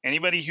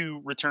 Anybody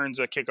who returns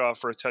a kickoff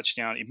for a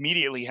touchdown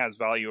immediately has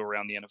value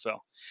around the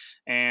NFL.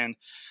 And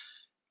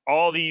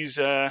all these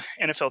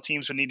NFL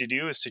teams would need to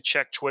do is to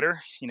check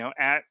Twitter,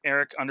 at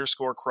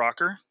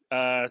Eric_Crocker,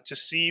 to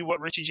see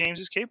what Richie James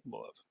is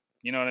capable of.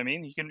 You know what I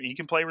mean? He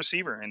can play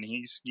receiver, and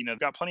he's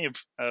got plenty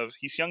of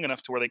he's young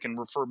enough to where they can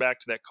refer back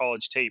to that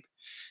college tape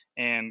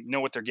and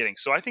know what they're getting.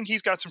 So I think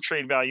he's got some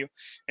trade value.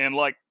 And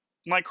like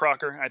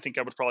Crocker, I think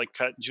I would probably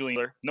cut Julian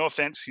Taylor. No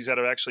offense, he's had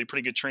actually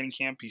pretty good training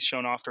camp. He's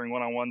shown off during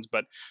one-on-ones,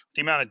 but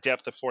the amount of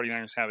depth the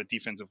 49ers have at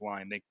defensive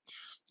line,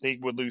 they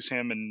would lose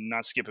him and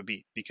not skip a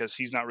beat because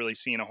he's not really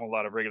seeing a whole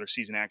lot of regular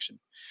season action.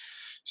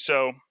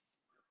 So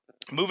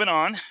moving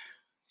on,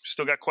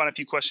 still got quite a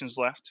few questions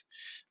left.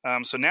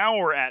 So now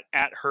we're at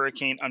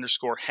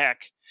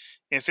Hurricane_Heck.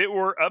 If it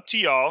were up to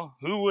y'all,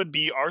 who would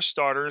be our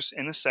starters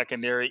in the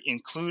secondary,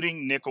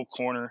 including nickel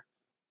corner?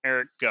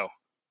 Eric, go.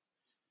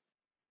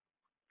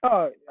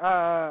 So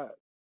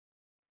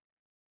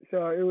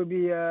it would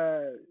be,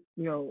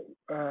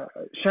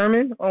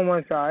 Sherman on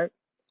one side.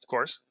 Of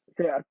course.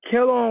 Yeah,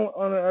 Kittle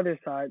on the other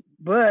side.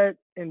 But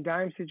in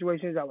dime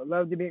situations, I would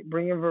love to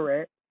bring in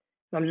Verrett.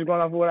 I'm just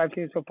going off of what I've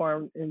seen so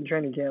far in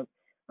training camp.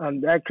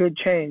 That could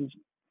change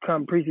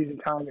come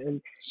preseason time.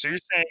 And so you're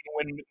saying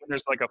when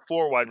there's like a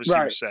 4 wide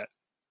receiver set.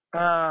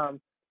 Okay.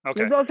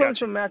 There's also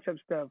some matchup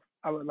stuff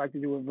I would like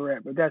to do with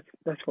Verrett, but that's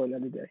for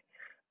another day.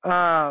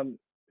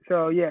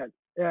 So yeah.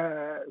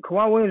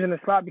 Kawhi Williams in the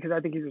slot because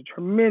I think he's a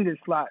tremendous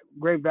slot,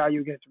 great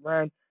value against the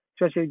run,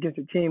 especially against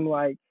a team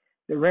like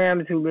the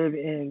Rams who live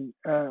in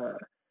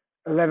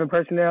 11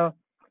 personnel.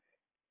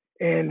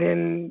 And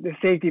then the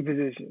safety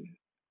position,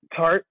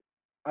 Tart.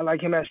 I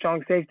like him as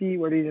strong safety,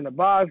 whether he's in the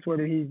box,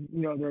 whether he's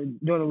they're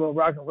doing a little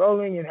rock and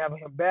rolling and having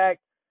him back.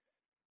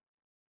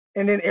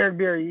 And then Eric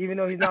Berry, even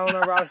though he's not on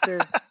our roster,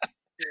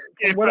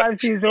 from what I've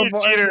seen so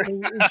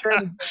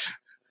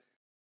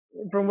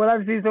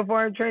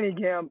far in training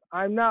camp,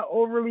 I'm not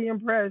overly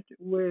impressed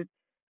with,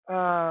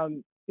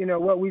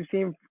 what we've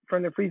seen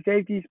from the free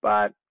safety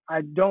spot. I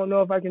don't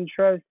know if I can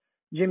trust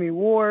Jimmy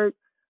Ward.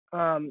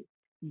 It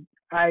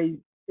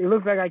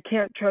looks like I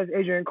can't trust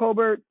Adrian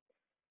Colbert.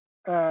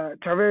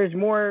 Tarvarius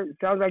Moore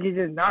sounds like he's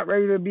just not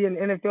ready to be an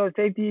NFL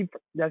safety.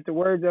 That's the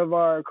words of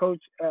our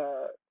coach,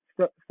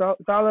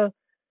 Saleh.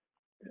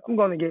 I'm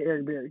going to get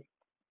Eric Berry.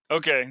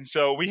 Okay,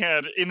 so we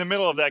had, in the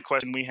middle of that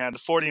question, we had the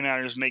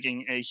 49ers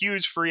making a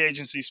huge free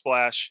agency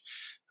splash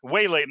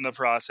way late in the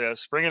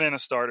process, bringing in a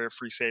starter,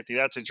 free safety.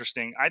 That's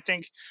interesting. I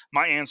think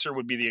my answer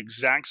would be the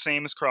exact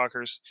same as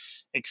Crocker's,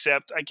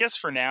 except I guess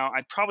for now,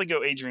 I'd probably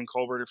go Adrian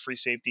Colbert at free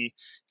safety.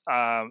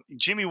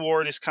 Jimmy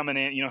Ward is coming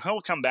in.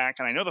 He'll come back,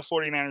 and I know the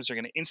 49ers are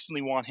going to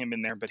instantly want him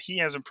in there, but he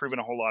hasn't proven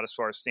a whole lot as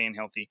far as staying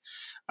healthy.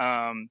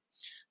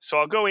 So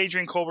I'll go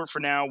Adrian Colbert for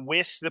now,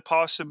 with the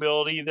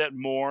possibility that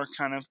Moore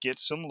kind of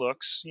gets some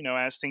looks,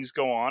 as things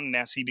go on and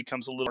as he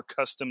becomes a little more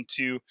accustomed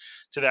to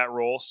that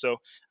role. So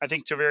I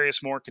think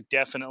Tavarius Moore could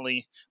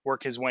definitely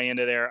work his way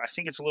into there. I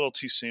think it's a little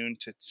too soon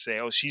to say,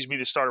 she's be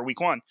the starter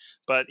week 1,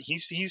 but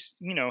he's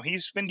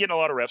been getting a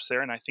lot of reps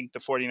there, and I think the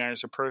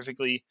 49ers are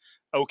perfectly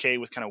okay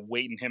with kind of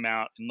waiting him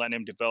out and letting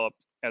him develop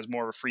as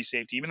more of a free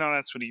safety, even though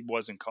that's what he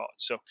was in college.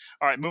 So,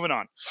 all right, moving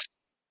on.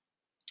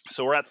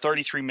 So we're at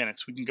 33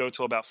 minutes. We can go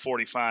till about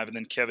 45, and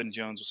then Kevin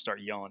Jones will start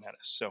yelling at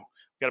us. So we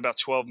got about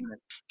 12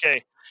 minutes.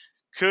 Okay.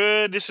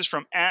 This is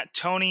from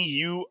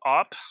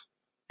 @TonyUop,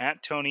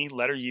 @Tony,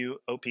 letter U,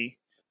 O-P.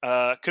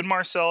 Could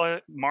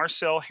Marcel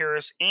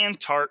Harris and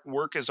Tart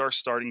work as our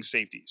starting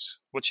safeties?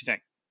 What you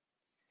think?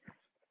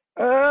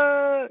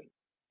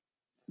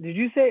 Did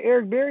you say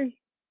Eric Berry?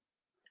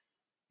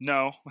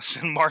 No,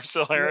 it's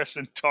Marcel Harris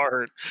and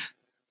Tart.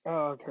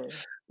 Oh, okay.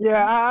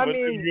 Yeah, I What's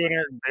mean, doing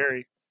Eric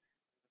Berry?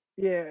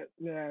 Yeah,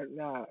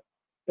 nah,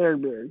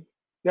 Eric Berry.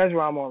 That's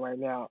where I'm on right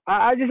now.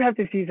 I just have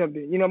to see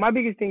something. My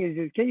biggest thing is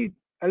just, can you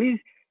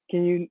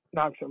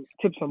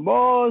tip some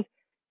balls?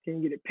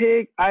 Can you get a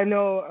pick? I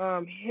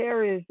know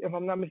Harris, if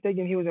I'm not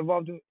mistaken, he was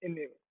involved in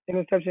the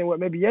interception.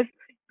 Maybe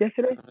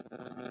yesterday?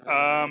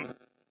 I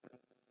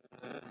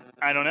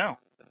don't know.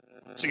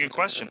 It's a good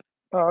question.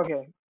 Oh,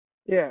 okay.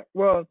 Yeah.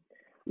 Well,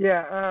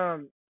 yeah.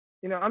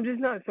 I'm just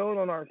not sold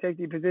on our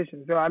safety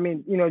position. So I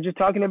mean, just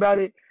talking about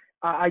it,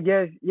 I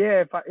guess,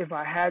 yeah. If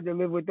I had to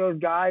live with those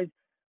guys,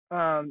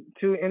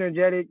 two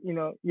energetic,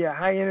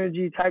 high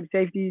energy type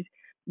safeties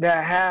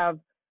that have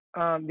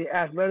the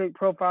athletic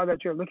profile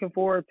that you're looking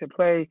for to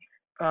play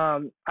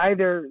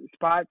either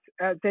spots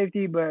at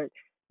safety, but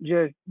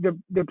just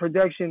the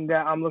production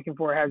that I'm looking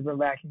for has been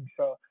lacking.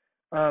 So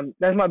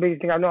that's my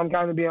biggest thing. I know I'm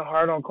kind of being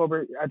hard on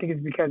Colbert. I think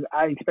it's because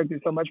I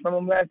expected so much from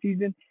him last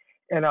season,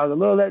 and I was a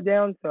little let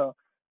down. So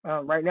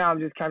right now I'm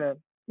just kind of,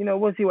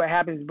 we'll see what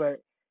happens.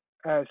 But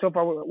so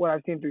far what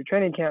I've seen through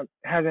training camp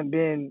hasn't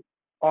been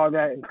all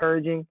that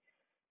encouraging.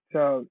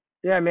 So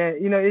yeah, man,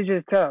 it's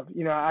just tough.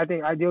 I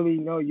think ideally,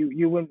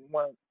 you wouldn't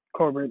want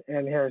Colbert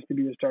and Harris to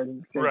be the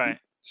starting safety. Right.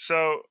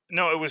 So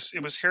no, it was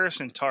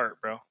Harris and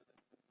Tart, bro.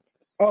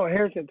 Oh,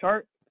 Harris and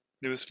Tart?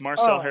 It was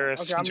Marcel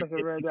Harris. Okay, I must have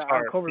read that.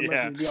 Tart. Colbert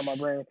must be on my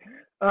brain.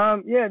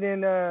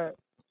 Then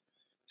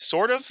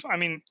sort of. I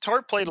mean,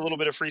 Tart played a little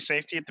bit of free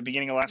safety at the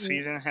beginning of last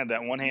season, had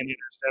that one-handed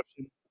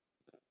interception.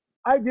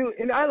 I do,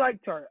 and I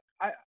like Tart.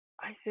 I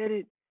said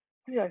it.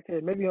 I think I said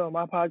it maybe on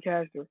my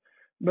podcast,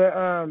 but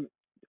I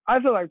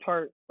feel like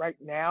Tart right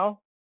now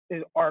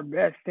is our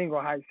best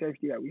single high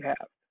safety that we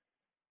have.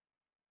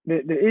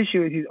 The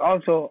issue is he's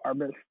also our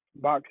best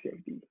box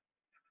safety.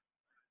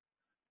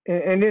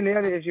 And then the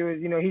other issue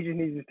is, he just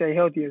needs to stay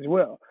healthy as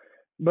well.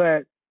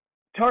 But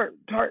Tart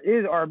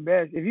is our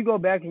best. If you go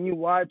back and you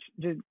watch,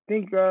 just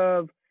think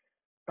of,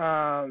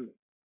 the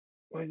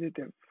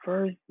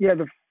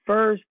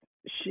first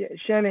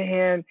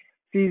Shanahan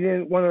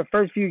season, one of the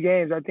first few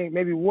games. I think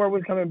maybe Ward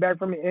was coming back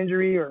from an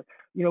injury, or,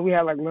 we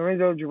had like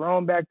Lorenzo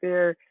Jerome back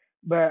there.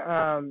 But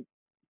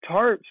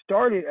Tart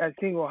started at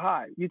single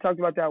high. You talked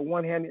about that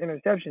one-handed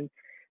interception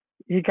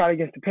he caught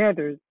against the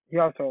Panthers. He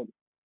also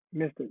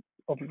missed the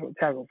offensive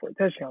tackle for a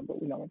touchdown,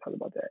 but we're not going to talk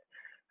about that.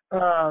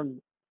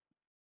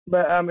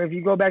 But if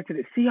you go back to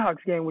the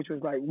Seahawks game, which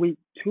was like week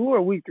 2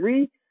 or week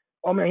 3,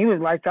 oh man, he was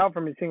lights out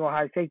from his single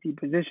high safety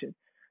position.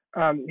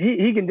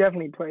 He can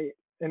definitely play,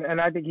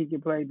 and I think he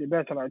can play the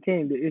best on our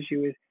team. The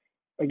issue is,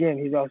 again,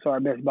 he's also our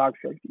best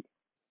box safety.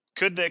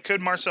 Could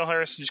Marcel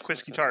Harris and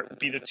Jaquiski Tart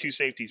be the two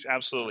safeties?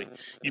 Absolutely.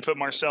 You put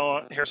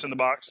Marcel Harris in the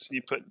box,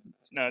 you put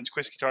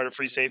Jaquiski Tart at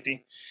free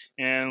safety,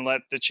 and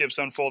let the chips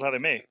unfold how they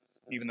may,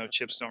 even though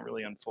chips don't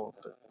really unfold,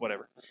 but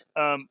whatever.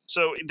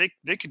 So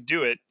they could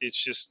do it.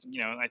 It's just,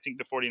 I think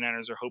the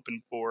 49ers are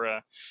hoping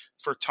for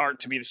Tart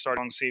to be the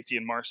starting safety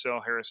and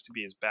Marcel Harris to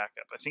be his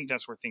backup. I think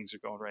that's where things are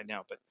going right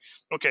now. But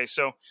okay,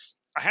 so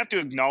I have to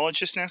acknowledge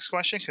this next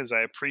question because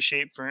I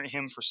appreciate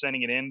him for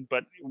sending it in.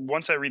 But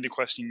once I read the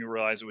question, you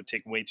realize it would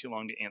take way too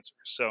long to answer.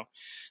 So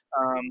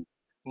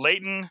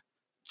Leighton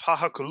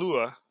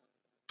Pahukalua.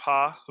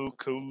 I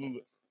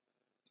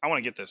want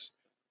to get this.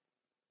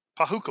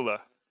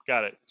 Pahukula.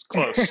 Got it.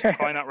 Close.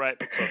 Probably not right,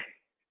 but close.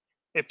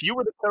 If you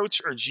were the coach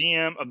or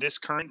GM of this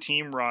current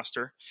team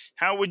roster,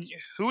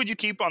 who would you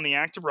keep on the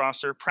active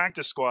roster,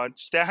 practice squad,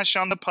 stash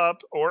on the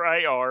pup or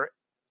IR,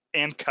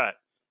 and cut?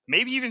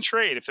 Maybe even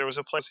trade if there was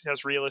a place that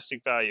has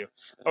realistic value.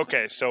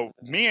 Okay, so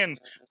me and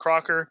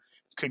Crocker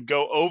could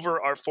go over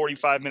our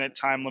 45-minute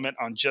time limit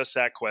on just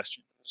that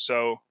question.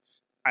 So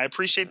I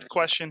appreciate the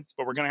question,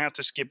 but we're going to have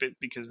to skip it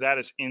because that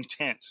is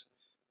intense.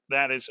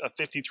 that is a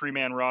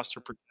 53-man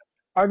roster.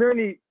 Are there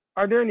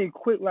any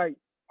quick, like,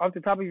 off the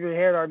top of your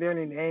head, are there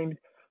any names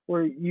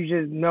where you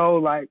just know,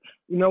 like,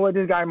 you know what,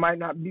 this guy might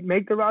not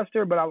make the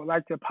roster, but I would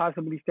like to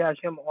possibly stash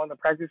him on the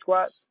practice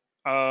squad?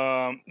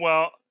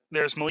 Well,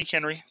 there's Malik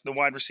Henry, the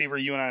wide receiver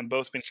you and I have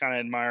both been kind of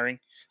admiring.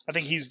 I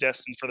think he's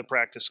destined for the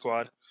practice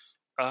squad.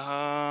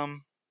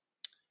 Trying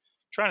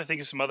to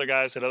think of some other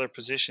guys at other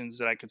positions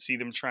that I could see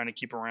them trying to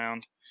keep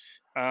around.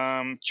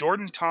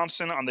 Jordan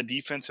Thompson on the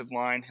defensive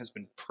line has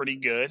been pretty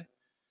good.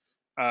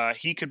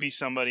 He could be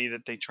somebody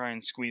that they try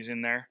and squeeze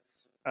in there.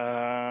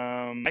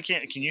 Can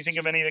you think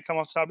of any that come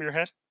off the top of your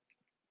head?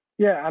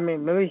 Yeah, I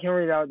mean, Malik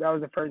Henry, that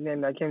was the first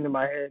name that came to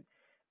my head.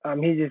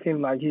 He just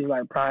seemed like he's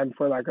like primed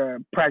for like a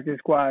practice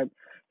squad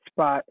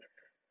spot.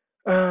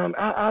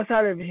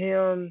 Outside of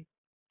him,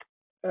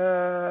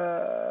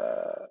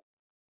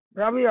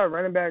 probably our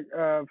running back,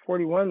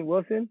 41,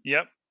 Wilson.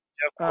 Yep.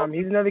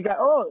 He's another guy.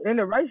 Oh, and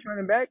the Rice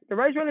running back. The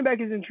Rice running back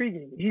is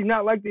intriguing. He's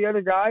not like the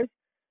other guys,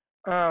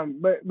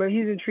 but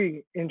he's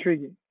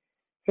intriguing.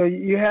 So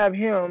you have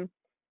him,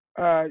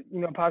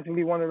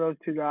 possibly one of those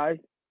two guys,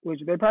 which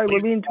they probably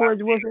would lean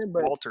towards Wilson,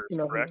 but Walters,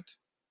 correct?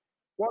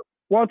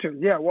 Walters,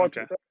 yeah,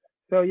 Walters. Okay.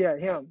 So yeah,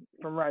 him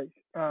from Rice.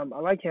 I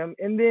like him.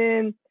 And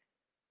then,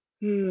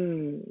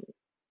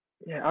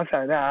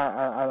 outside of that,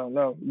 I don't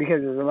know,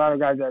 because there's a lot of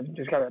guys that have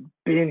just kind of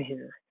been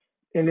here.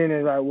 And then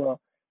it's like, well,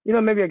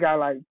 maybe a guy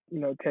like,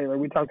 Taylor.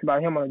 We talked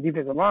about him on the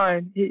defensive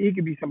line. He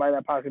could be somebody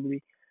that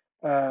possibly,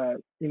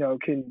 can,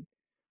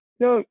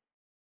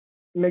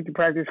 make the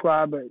practice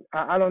squad. But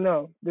I don't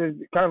know. There's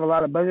kind of a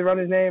lot of buzz around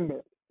his name,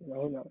 but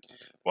who knows?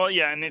 Well,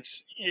 yeah, and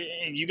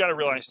you got to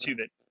realize too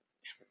that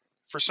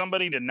for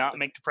somebody to not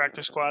make the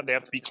practice squad, they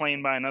have to be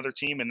claimed by another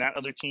team, and that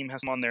other team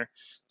has them on their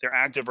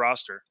active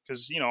roster.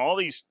 Because, all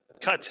these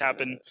cuts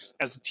happen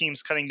as the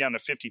team's cutting down to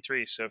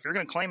 53. So if you're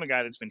going to claim a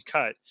guy that's been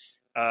cut,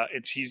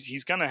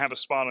 he's going to have a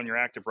spot on your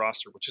active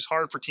roster, which is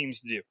hard for teams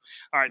to do.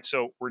 All right,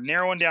 so we're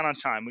narrowing down on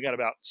time. We got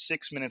about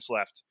 6 minutes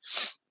left.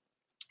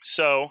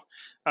 So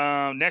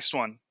next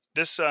one.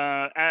 This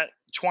at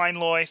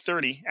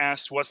Twineloy30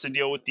 asked, what's the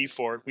deal with D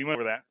Ford? We went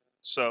over that.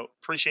 So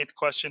appreciate the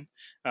question.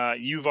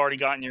 You've already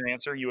gotten your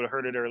answer. You would have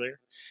heard it earlier.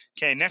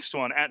 Okay, next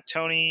one at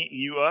Tony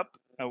You Up.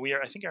 I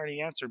think I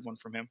already answered one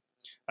from him.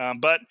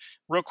 But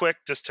real quick,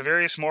 does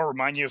Tavarius Moore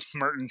remind you of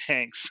Merton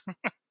Hanks?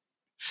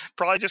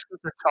 Probably just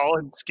because they're tall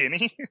and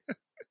skinny.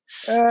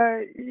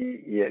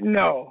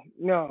 No,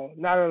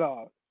 not at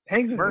all.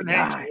 Merton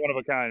Hanks is one of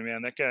a kind,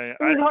 man. That guy.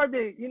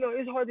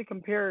 It's hard to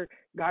compare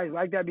guys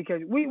like that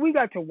because we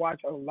got to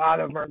watch a lot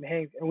of Merton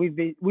Hanks, and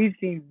we've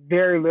seen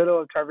very little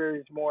of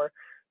Tavarius Moore.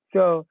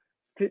 So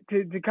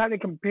to kind of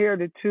compare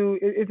the two,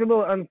 it's a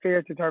little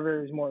unfair to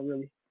Tavarius Moore,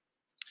 really.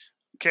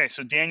 Okay,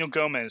 so Daniel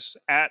Gomez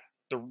at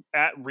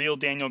Real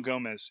Daniel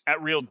Gomez,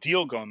 at Real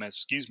Deal Gomez,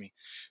 excuse me.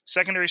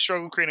 Secondary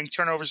struggle creating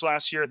turnovers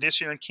last year.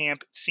 This year in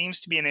camp, it seems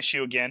to be an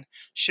issue again.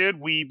 Should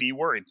we be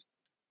worried?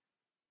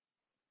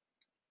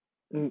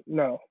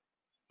 No.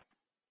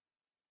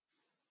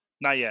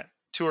 Not yet.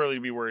 Too early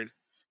to be worried,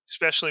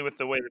 especially with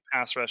the way the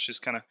pass rush is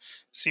kind of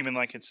seeming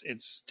like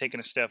it's taking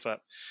a step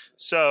up.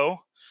 So,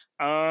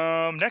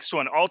 next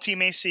one, All Team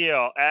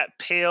ACL at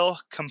Pale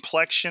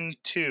Complexion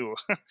 2.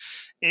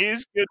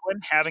 Is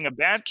Goodwin having a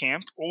bad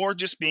camp or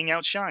just being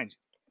outshined?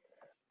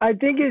 I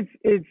think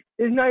it's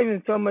not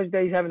even so much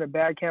that he's having a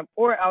bad camp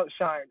or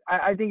outshined.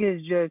 I think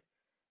it's just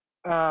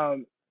I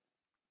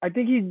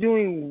think he's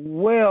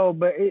doing well,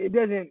 but it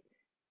doesn't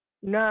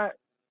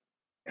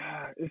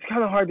it's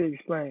kind of hard to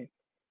explain.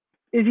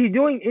 Is he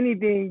doing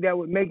anything that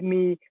would make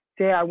me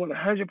say I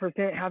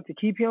 100% have to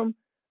keep him?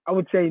 I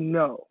would say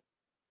no.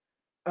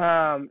 But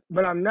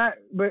I'm not.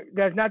 But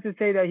that's not to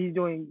say that he's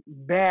doing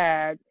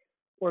bad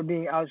or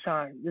being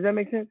outshined. Does that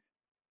make sense?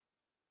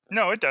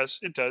 No, it does.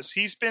 It does.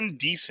 He's been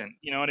decent.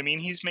 You know what I mean?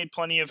 He's made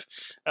plenty of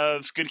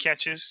good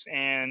catches,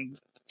 and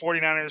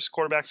 49ers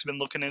quarterbacks have been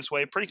looking his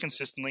way pretty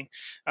consistently.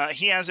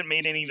 He hasn't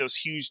made any of those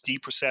huge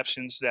deep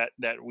receptions that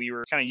we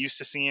were kind of used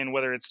to seeing,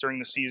 whether it's during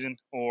the season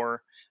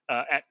or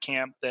at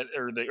camp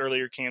or the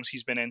earlier camps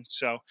he's been in.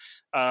 So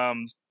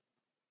it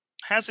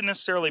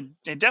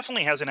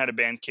definitely hasn't had a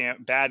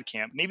bad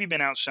camp. Maybe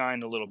been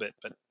outshined a little bit,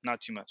 but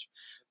not too much.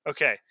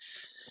 Okay.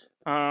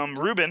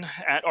 Ruben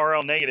at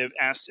RL Negative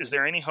asked, is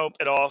there any hope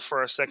at all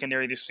for our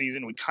secondary this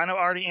season? We kind of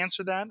already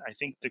answered that. I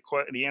think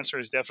the answer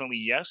is definitely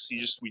yes. We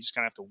just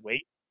kind of have to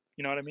wait.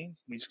 You know what I mean?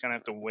 We just kind of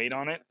have to wait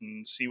on it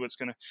and see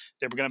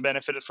they're going to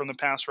benefit from the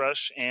pass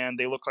rush, and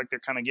they look like they're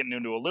kind of getting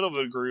into a little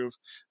bit of a groove.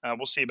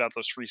 We'll see about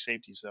those free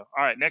safeties, though.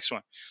 All right, next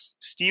one.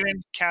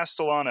 Steven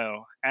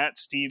Castellano at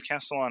Steve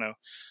Castellano.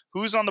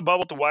 Who's on the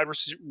bubble at the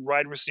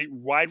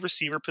wide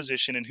receiver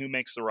position, and who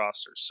makes the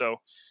roster? So,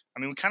 I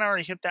mean, we kind of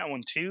already hit that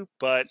one too,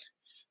 but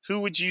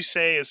who would you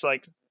say is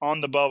like on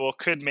the bubble,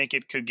 could make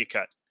it, could get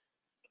cut?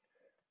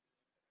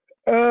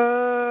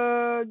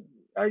 I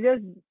guess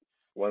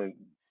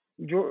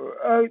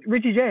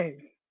Richie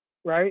James,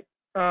 right?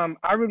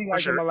 I really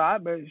like him a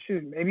lot, but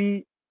shoot,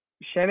 maybe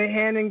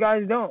Shanahan and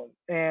guys don't,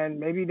 and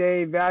maybe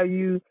they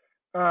value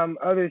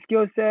other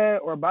skill set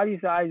or body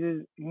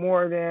sizes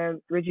more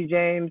than Richie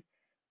James.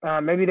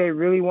 Maybe they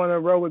really want to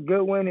roll with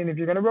Goodwin, and if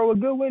you're going to roll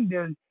with Goodwin,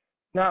 there's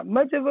not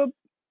much of a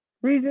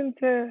reason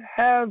to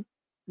have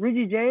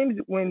Richie James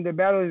when the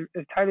battle is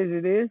as tight as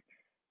it is.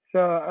 So,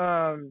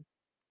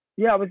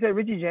 I would say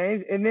Richie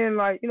James, and then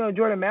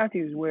Jordan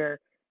Matthews, where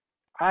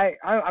I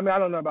mean, I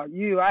don't know about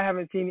you. I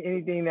haven't seen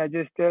anything that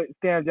just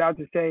stands out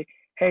to say,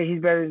 hey,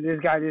 he's better than this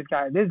guy, this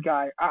guy, this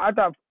guy. I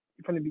thought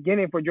from the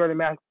beginning for Jordan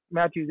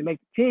Matthews to make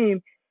the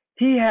team,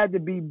 he had to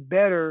be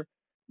better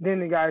than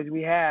the guys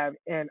we have,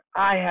 and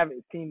I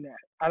haven't seen that.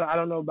 I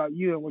don't know about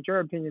you and what your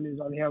opinion is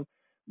on him,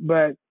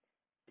 but,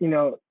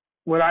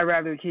 would I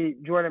rather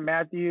keep Jordan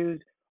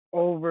Matthews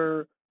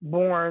over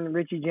Bourne,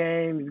 Richie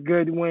James,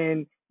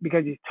 Goodwin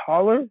because he's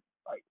taller?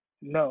 Like,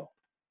 no,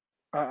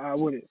 I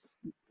wouldn't.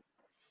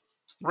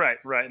 Right.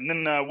 And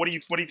then what do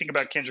you think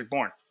about Kendrick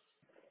Bourne?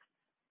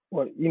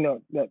 Well,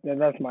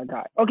 that's my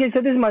guy. Okay,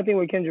 so this is my thing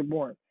with Kendrick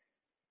Bourne.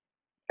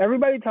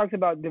 Everybody talks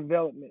about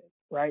development,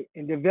 right?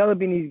 And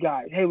developing these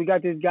guys. Hey, we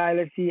got this guy.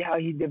 Let's see how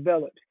he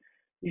develops.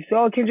 You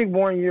saw Kendrick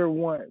Bourne year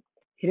one.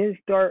 He didn't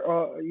start.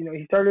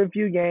 He started a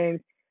few games.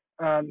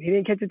 He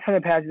didn't catch a ton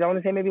of passes. I want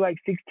to say maybe like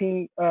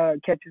 16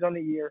 catches on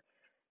the year,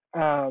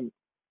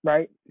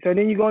 right? So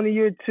then you go into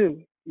year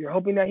two. You're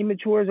hoping that he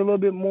matures a little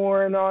bit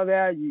more and all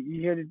that.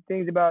 You hear the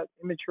things about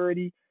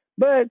immaturity,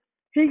 but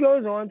he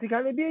goes on to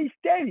kind of be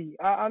steady.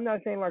 I'm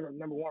not saying like a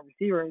number one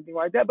receiver or anything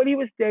like that, but he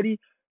was steady.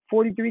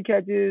 43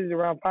 catches,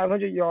 around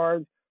 500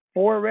 yards,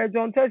 4 red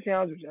zone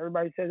touchdowns, which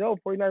everybody says,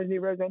 49ers need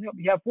red zone help.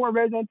 He had 4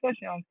 red zone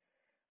touchdowns.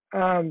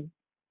 And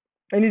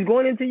he's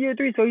going into year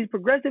 3, so he's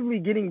progressively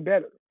getting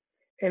better.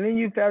 And then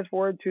you fast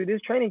forward to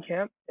this training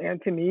camp,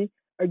 and to me,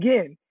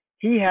 again,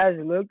 he has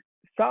looked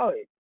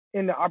solid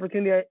in the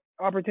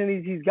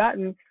opportunities he's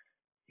gotten.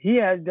 He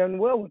has done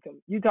well with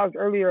them. You talked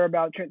earlier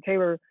about Trent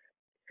Taylor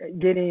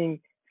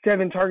getting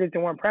 7 targets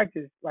in one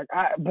practice.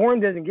 Bourne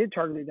doesn't get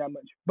targeted that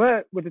much,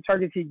 but with the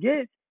targets he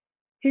gets,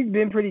 he's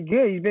been pretty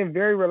good. He's been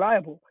very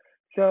reliable.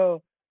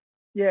 So,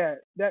 yeah,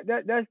 that's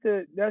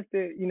the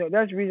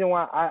reason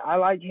why I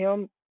like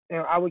him,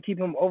 and I would keep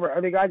him over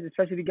other guys,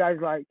 especially guys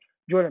like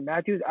Jordan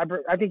Matthews.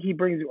 I think he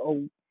brings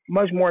a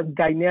much more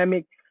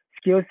dynamic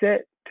skill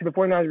set to the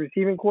 49ers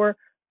receiving core.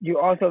 You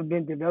also have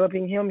been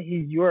developing him.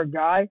 He's your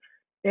guy,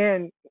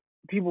 and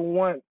people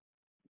want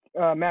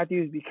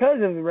Matthews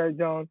because of the red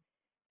zone,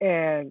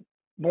 and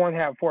Bourne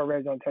have 4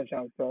 red zone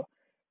touchdowns. So,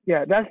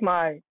 yeah, that's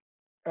my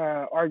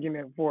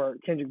argument for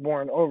Kendrick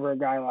Bourne over a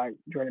guy like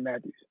Jordan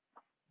Matthews.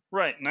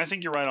 Right, and I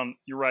think you're right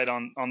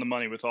on the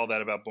money with all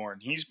that about Bourne.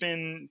 He's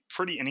been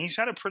pretty, and he's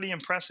had a pretty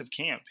impressive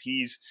camp.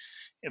 He's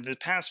the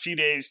past few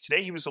days.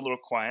 Today he was a little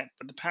quiet,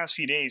 but the past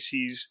few days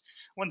I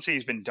wouldn't say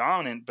he's been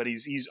dominant, but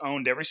he's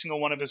owned every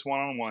single one of his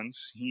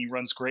one-on-ones. He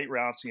runs great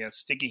routes. He has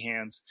sticky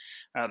hands.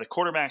 The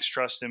quarterbacks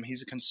trust him.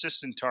 He's a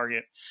consistent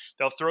target.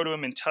 They'll throw to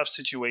him in tough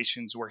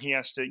situations where he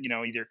has to,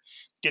 either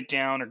get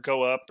down or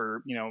go up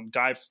or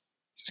dive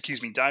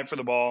for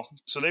the ball.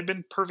 So they've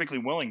been perfectly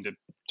willing to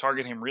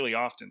target him really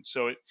often.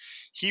 So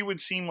he would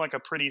seem like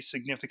a pretty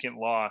significant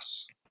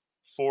loss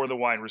for the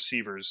wide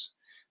receivers.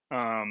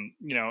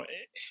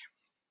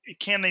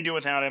 Can they do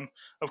without him?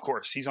 Of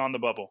course, he's on the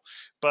bubble.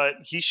 But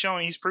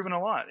he's proven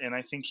a lot, and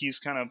I think he's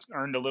kind of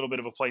earned a little bit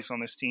of a place on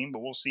this team, but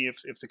we'll see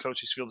if the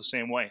coaches feel the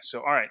same way. So,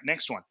 all right,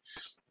 next one.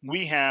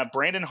 We have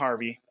Brandon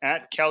Harvey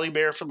at Cali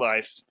Bear for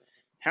life.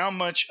 How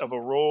much of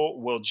a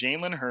role will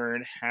Jalen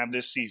Hurd have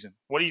this season?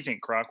 What do you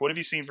think, Croc? What have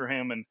you seen for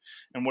him, and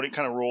what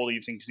kind of role do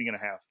you think is he going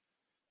to have?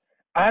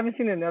 I haven't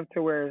seen enough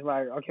to where it's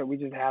like, okay, we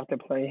just have to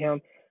play him.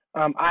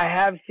 I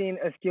have seen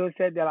a skill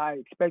set that I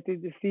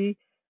expected to see,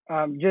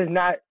 just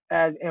not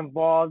as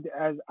involved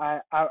as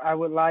I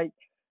would like.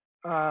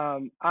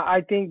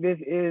 I think this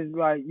is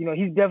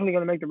he's definitely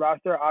going to make the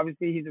roster.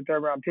 Obviously, he's a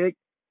 3rd-round pick,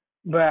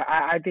 but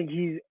I think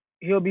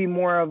he'll be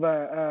more of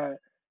the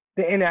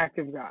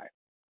inactive guy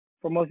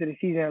for most of the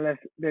season unless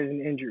there's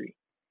an injury.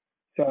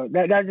 So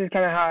that's just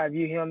kind of how I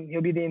view him.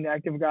 He'll be the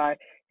inactive guy.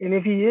 And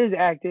if he is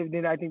active,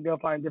 then I think they'll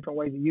find different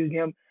ways to use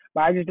him.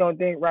 But I just don't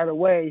think right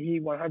away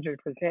he 100%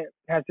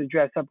 has to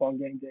dress up on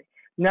game day.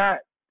 Not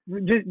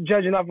just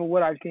judging off of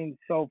what I've seen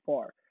so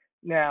far.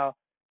 Now,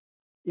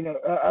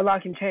 a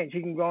lot can change.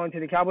 He can go into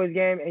the Cowboys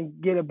game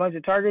and get a bunch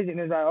of targets, and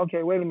it's like,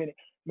 okay, wait a minute.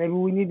 Maybe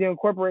we need to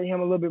incorporate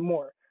him a little bit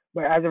more.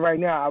 But as of right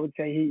now, I would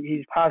say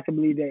he's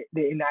possibly the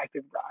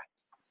inactive guy.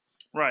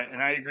 Right,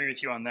 and I agree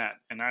with you on that.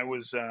 And I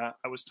was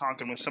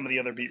talking with some of the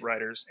other beat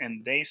writers,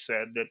 and they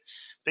said that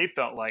they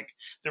felt like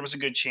there was a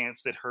good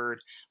chance that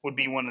Hurd would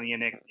be one of the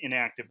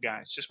inactive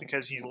guys, just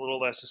because he's a little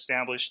less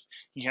established.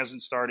 He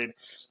hasn't started.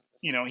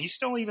 He's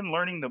still even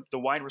learning the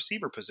wide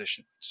receiver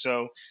position.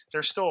 So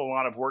there's still a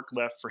lot of work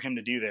left for him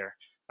to do there.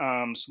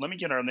 So let me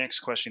get our next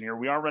question here.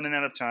 We are running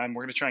out of time.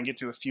 We're going to try and get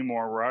to a few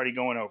more. We're already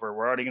going over.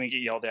 We're already going to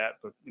get yelled at,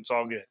 but it's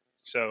all good.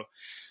 So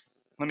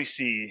let me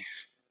see.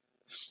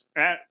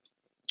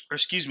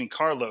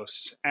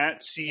 Carlos at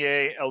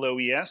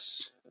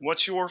CALOES.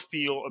 What's your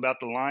feel about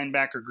the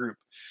linebacker group?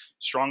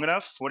 Strong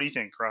enough? What do you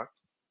think, Croc?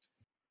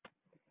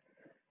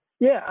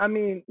 Yeah, I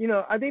mean,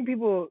 I think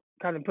people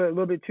kind of put a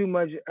little bit too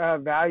much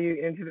value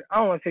into I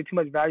don't want to say too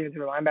much value into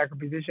the linebacker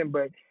position,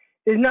 but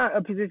it's not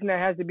a position that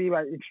has to be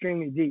like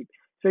extremely deep.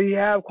 So you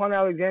have Quan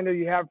Alexander,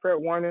 you have Fred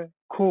Warner,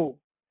 cool.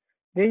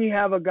 Then you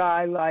have a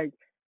guy like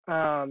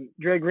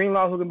Dre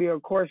Greenlaw who can be a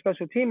core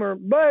special teamer,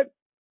 but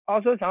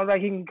also sounds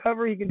like he can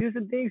cover, he can do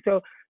some things. So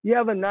you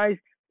have a nice,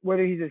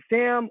 whether he's a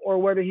Sam or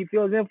whether he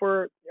fills in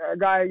for a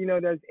guy,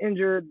 that's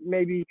injured,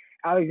 maybe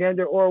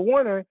Alexander or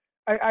Warner.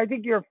 I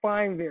think you're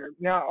fine there.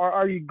 Now,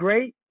 are you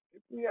great?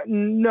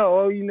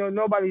 No,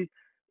 nobody's.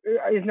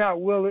 It's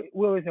not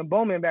Willis and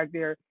Bowman back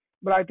there,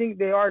 but I think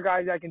they are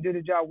guys that can do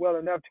the job well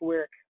enough to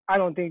where I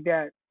don't think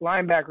that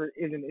linebacker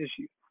is an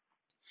issue.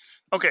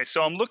 Okay,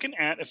 so I'm looking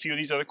at a few of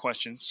these other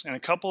questions, and a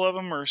couple of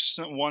them are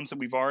ones that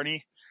we've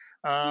already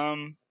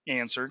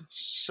answered.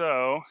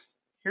 So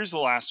here's the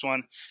last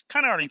one.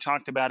 Kind of already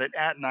talked about it.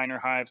 At Niner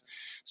Hive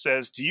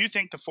says, do you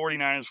think the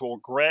 49ers will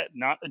regret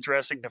not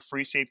addressing the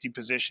free safety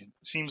position?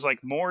 It seems like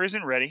Moore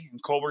isn't ready,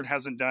 and Colbert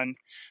hasn't done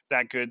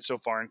that good so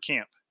far in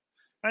camp.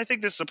 And I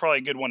think this is probably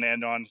a good one to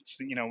end on. It's,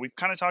 we've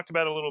kind of talked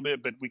about it a little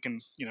bit, but we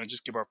can,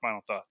 just give our final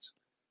thoughts.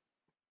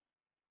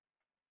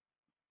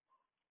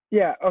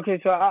 Yeah, okay,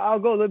 so I'll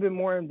go a little bit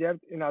more in depth,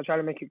 and I'll try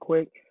to make it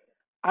quick.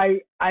 I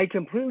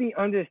completely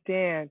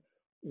understand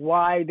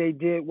why they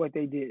did what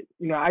they did.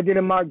 I did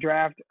a mock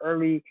draft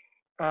early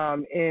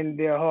in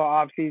the whole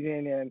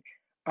offseason,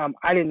 and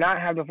I did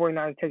not have the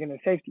 49ers taking a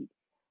safety.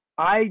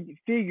 I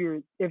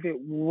figured if it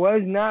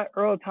was not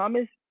Earl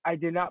Thomas, I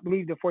did not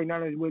believe the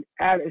 49ers would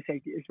add a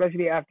safety,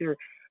 especially after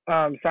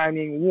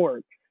signing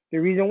Ward. The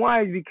reason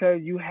why is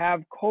because you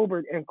have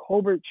Colbert, and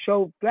Colbert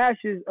showed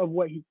flashes of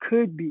what he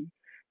could be.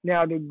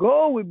 Now, the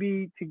goal would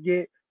be to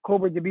get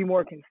Colbert to be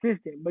more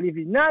consistent. But if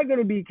he's not going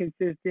to be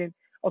consistent,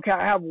 okay,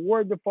 I have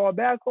Ward to fall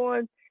back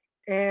on,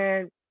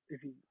 and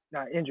if he's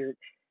not injured.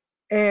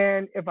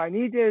 And if I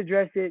need to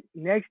address it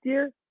next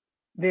year,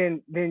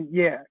 then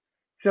yeah.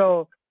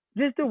 So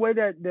just the way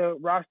that the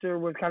roster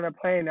was kind of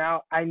playing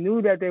out, I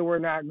knew that they were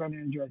not going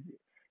to address it.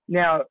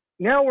 Now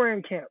we're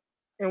in camp,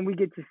 and we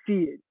get to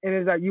see it. And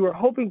it's like you were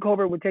hoping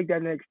Colbert would take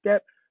that next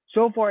step.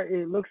 So far,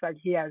 it looks like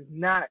he has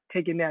not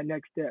taken that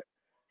next step.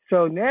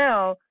 So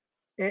now,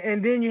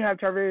 and then you have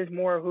Tarvarius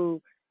Moore,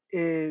 who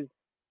is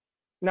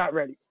not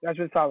ready. That's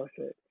what Saleh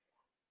said.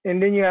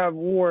 And then you have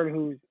Ward,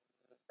 who's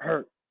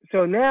hurt.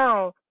 So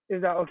now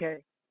is that, okay,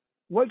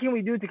 what can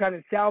we do to kind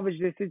of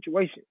salvage this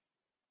situation?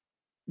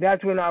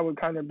 That's when I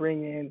would kind of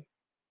bring in,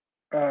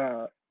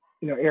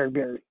 Eric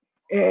Berry.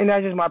 And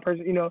that's just my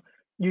person.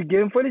 You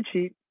get him for the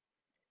cheap.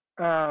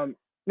 Now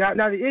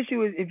the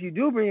issue is if you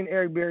do bring in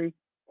Eric Berry,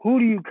 who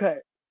do you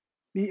cut?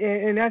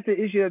 And that's the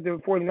issue that the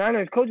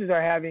 49ers coaches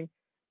are having.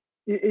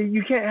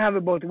 You can't have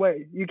it both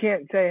ways. You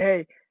can't say,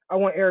 hey, I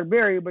want Eric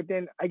Berry, but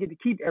then I get to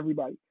keep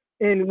everybody.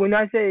 And when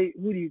I say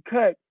who do you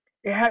cut,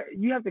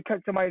 you have to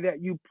cut somebody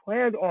that you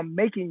planned on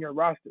making your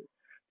roster.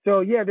 So,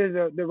 yeah,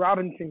 there's the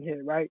Robinson kid,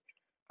 right?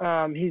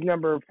 He's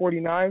number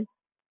 49.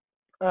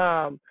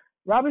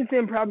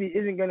 Robinson probably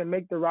isn't going to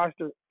make the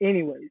roster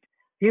anyways.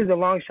 He was a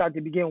long shot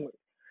to begin with.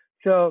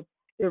 So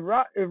if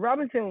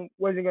Robinson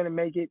wasn't going to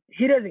make it,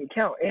 he doesn't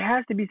count. It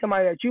has to be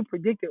somebody that you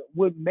predicted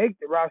would make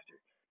the roster.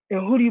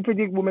 And who do you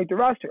predict will make the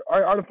roster?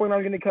 Are the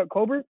 49ers going to cut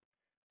Colbert?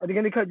 Are they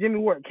going to cut Jimmy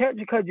Ward? Can't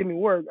you cut Jimmy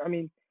Ward? I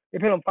mean, they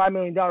paid him $5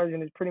 million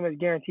and it's pretty much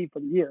guaranteed for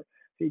the year.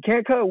 So you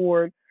can't cut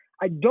Ward.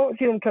 I don't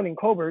see them cutting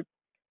Colbert.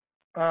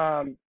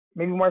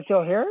 Maybe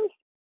Marcel Harris?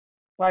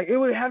 Like, it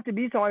would have to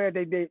be somebody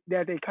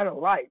that they kind of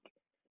like.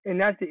 And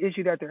that's the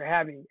issue that they're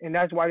having. And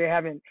that's why they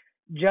haven't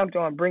jumped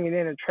on bringing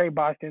in a Trey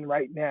Boston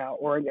right now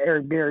or an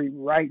Eric Berry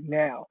right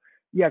now.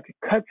 You have to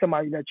cut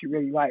somebody that you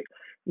really like.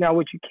 Now,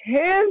 what you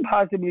can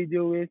possibly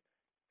do is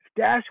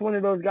stash one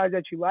of those guys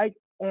that you like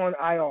on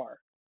IR,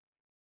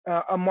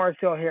 a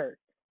Marcel Harris,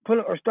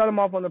 or start him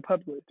off on the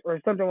PUP list or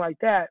something like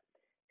that,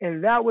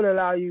 and that would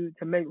allow you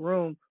to make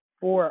room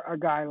for a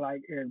guy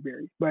like Eric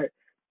Berry. But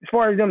as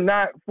far as them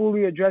not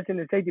fully addressing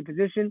the safety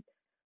position,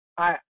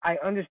 I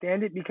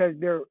understand it because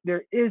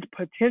there is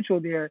potential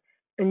there,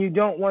 and you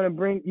didn't want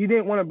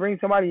to bring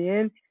somebody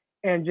in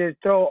and just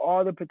throw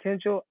all the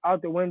potential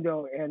out the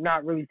window and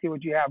not really see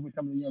what you have with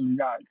some of the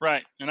younger guys.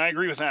 Right, and I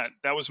agree with that.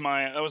 That was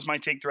my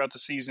take throughout the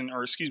season,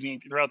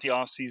 throughout the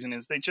off season,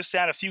 is they just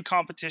had a few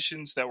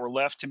competitions that were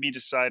left to be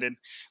decided.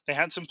 They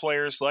had some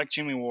players like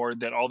Jimmy Ward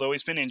that, although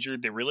he's been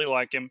injured, they really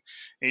like him.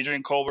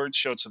 Adrian Colbert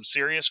showed some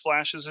serious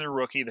flashes as a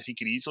rookie that he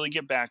could easily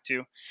get back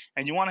to,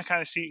 and you want to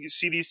kind of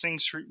see these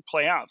things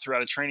play out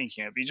throughout a training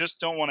camp. You just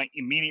don't want to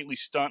immediately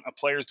stunt a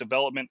player's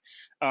development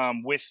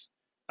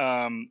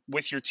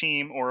with your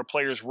team or a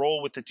player's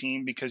role with the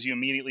team because you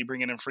immediately bring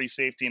in a free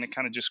safety and it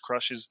kind of just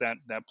crushes that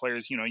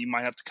player's, you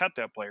might have to cut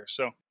that player.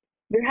 So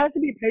there has to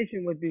be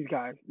patience with these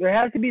guys. There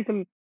has to be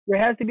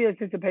a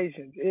sense of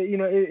patience.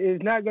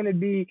 It's not going to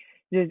be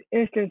just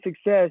instant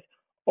success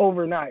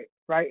overnight,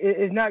 right?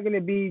 It's not going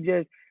to be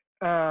just,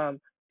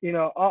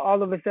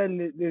 all of a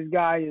sudden this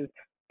guy is,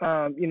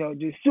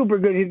 just super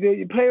good.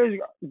 The players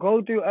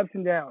go through ups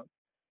and downs,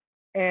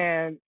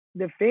 and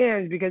the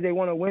fans, because they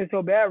want to win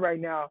so bad right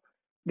now,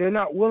 they're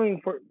not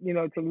willing for,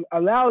 to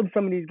allow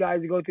some of these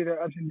guys to go through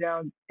their ups and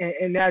downs.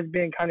 And that's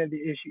been kind of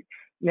the issue.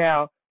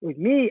 Now, with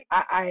me,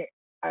 I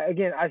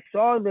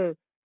saw the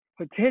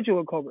potential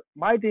of Colbert.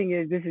 My thing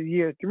is, this is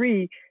year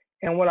 3,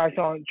 and what I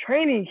saw in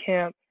training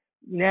camp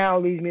now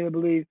leads me to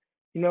believe,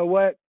 you know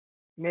what,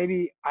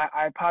 maybe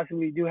I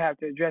possibly do have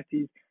to address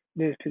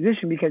this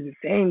position, because the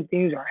same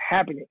things are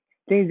happening,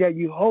 things that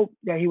you hope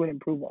that he would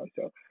improve on.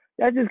 So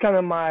that's just kind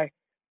of my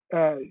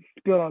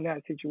spill on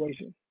that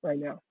situation right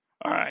now.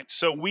 All right,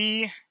 so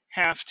we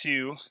have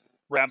to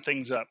wrap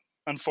things up.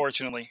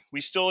 Unfortunately, we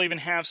still even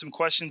have some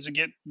questions to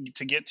get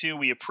to.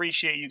 We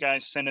appreciate you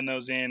guys sending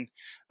those in.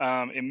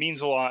 It means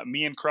a lot.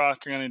 Me and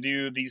Croc are going to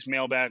do these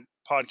mailbag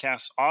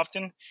podcasts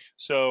often.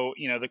 So,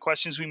 the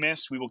questions we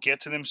missed, we will get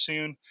to them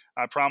soon.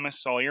 I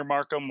promise. I'll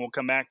earmark them. We'll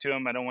come back to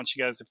them. I don't want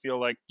you guys to feel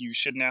like you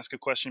shouldn't ask a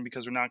question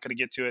because we're not going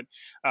to get to it.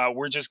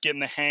 We're just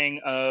getting the hang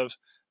of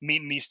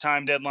meeting these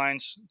time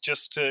deadlines.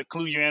 Just to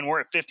clue you in,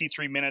 we're at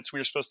 53 minutes. We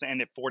were supposed to end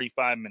at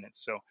 45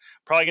 minutes. So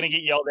probably going to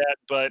get yelled at,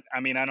 but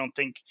I don't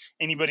think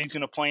anybody's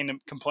going to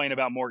complain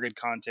about more good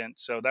content.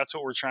 So that's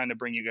what we're trying to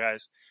bring you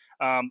guys.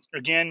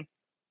 Again,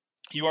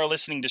 you are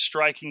listening to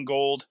Striking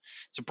Gold.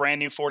 It's a brand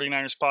new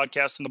 49ers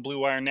podcast on the Blue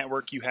Wire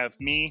Network. You have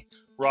me,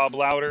 Rob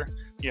Lauder,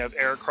 you have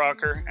Eric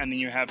Crocker, and then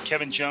you have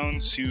Kevin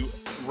Jones, who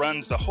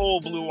runs the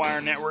whole Blue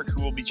Wire Network,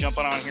 who will be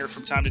jumping on here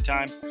from time to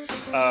time.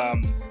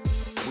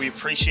 We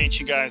appreciate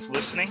you guys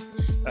listening.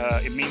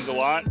 It means a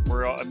lot.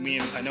 I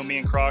know me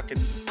and Croc and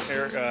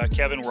Eric,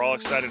 Kevin, we're all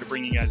excited to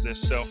bring you guys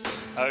this. So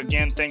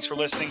again, thanks for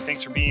listening.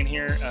 Thanks for being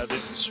here.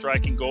 This is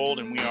Striking Gold,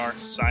 and we are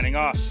signing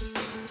off.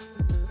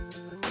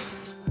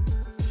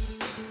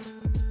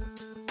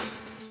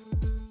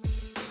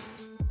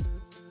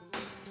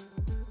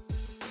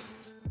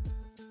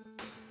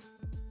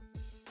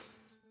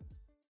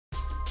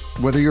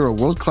 Whether you're a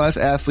world-class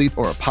athlete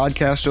or a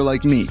podcaster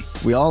like me,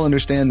 we all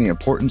understand the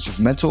importance of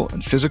mental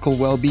and physical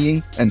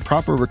well-being and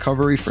proper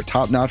recovery for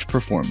top-notch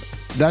performance.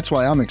 That's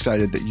why I'm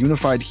excited that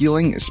Unified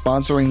Healing is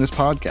sponsoring this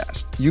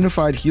podcast.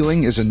 Unified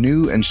Healing is a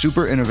new and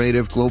super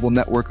innovative global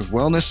network of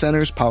wellness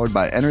centers powered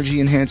by Energy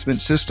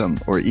Enhancement System,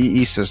 or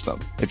EE System.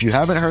 If you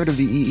haven't heard of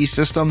the EE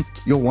System,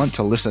 you'll want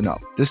to listen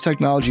up. This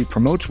technology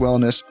promotes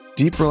wellness,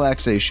 deep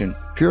relaxation,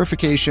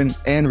 purification,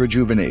 and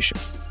rejuvenation.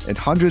 In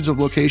hundreds of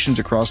locations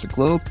across the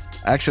globe,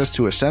 access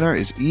to a center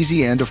is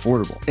easy and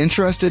affordable.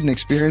 Interested in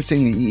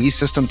experiencing the EE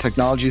System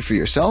technology for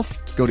yourself?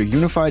 Go to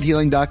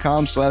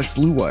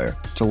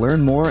unifydhealing.com/bluewire to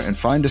learn more and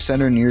find a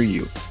center near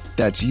you.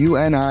 That's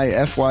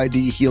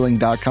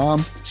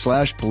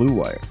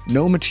unifydhealing.com/bluewire.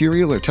 No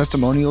material or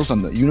testimonials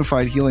on the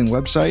Unified Healing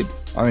website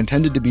are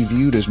intended to be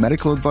viewed as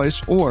medical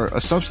advice or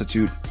a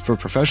substitute for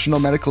professional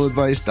medical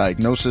advice,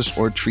 diagnosis,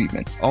 or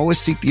treatment. Always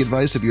seek the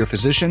advice of your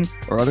physician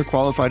or other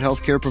qualified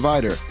healthcare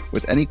provider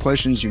with any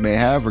questions you may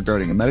have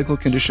regarding a medical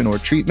condition or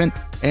treatment,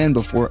 and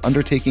before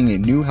undertaking a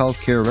new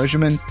healthcare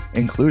regimen,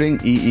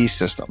 including EE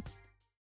System.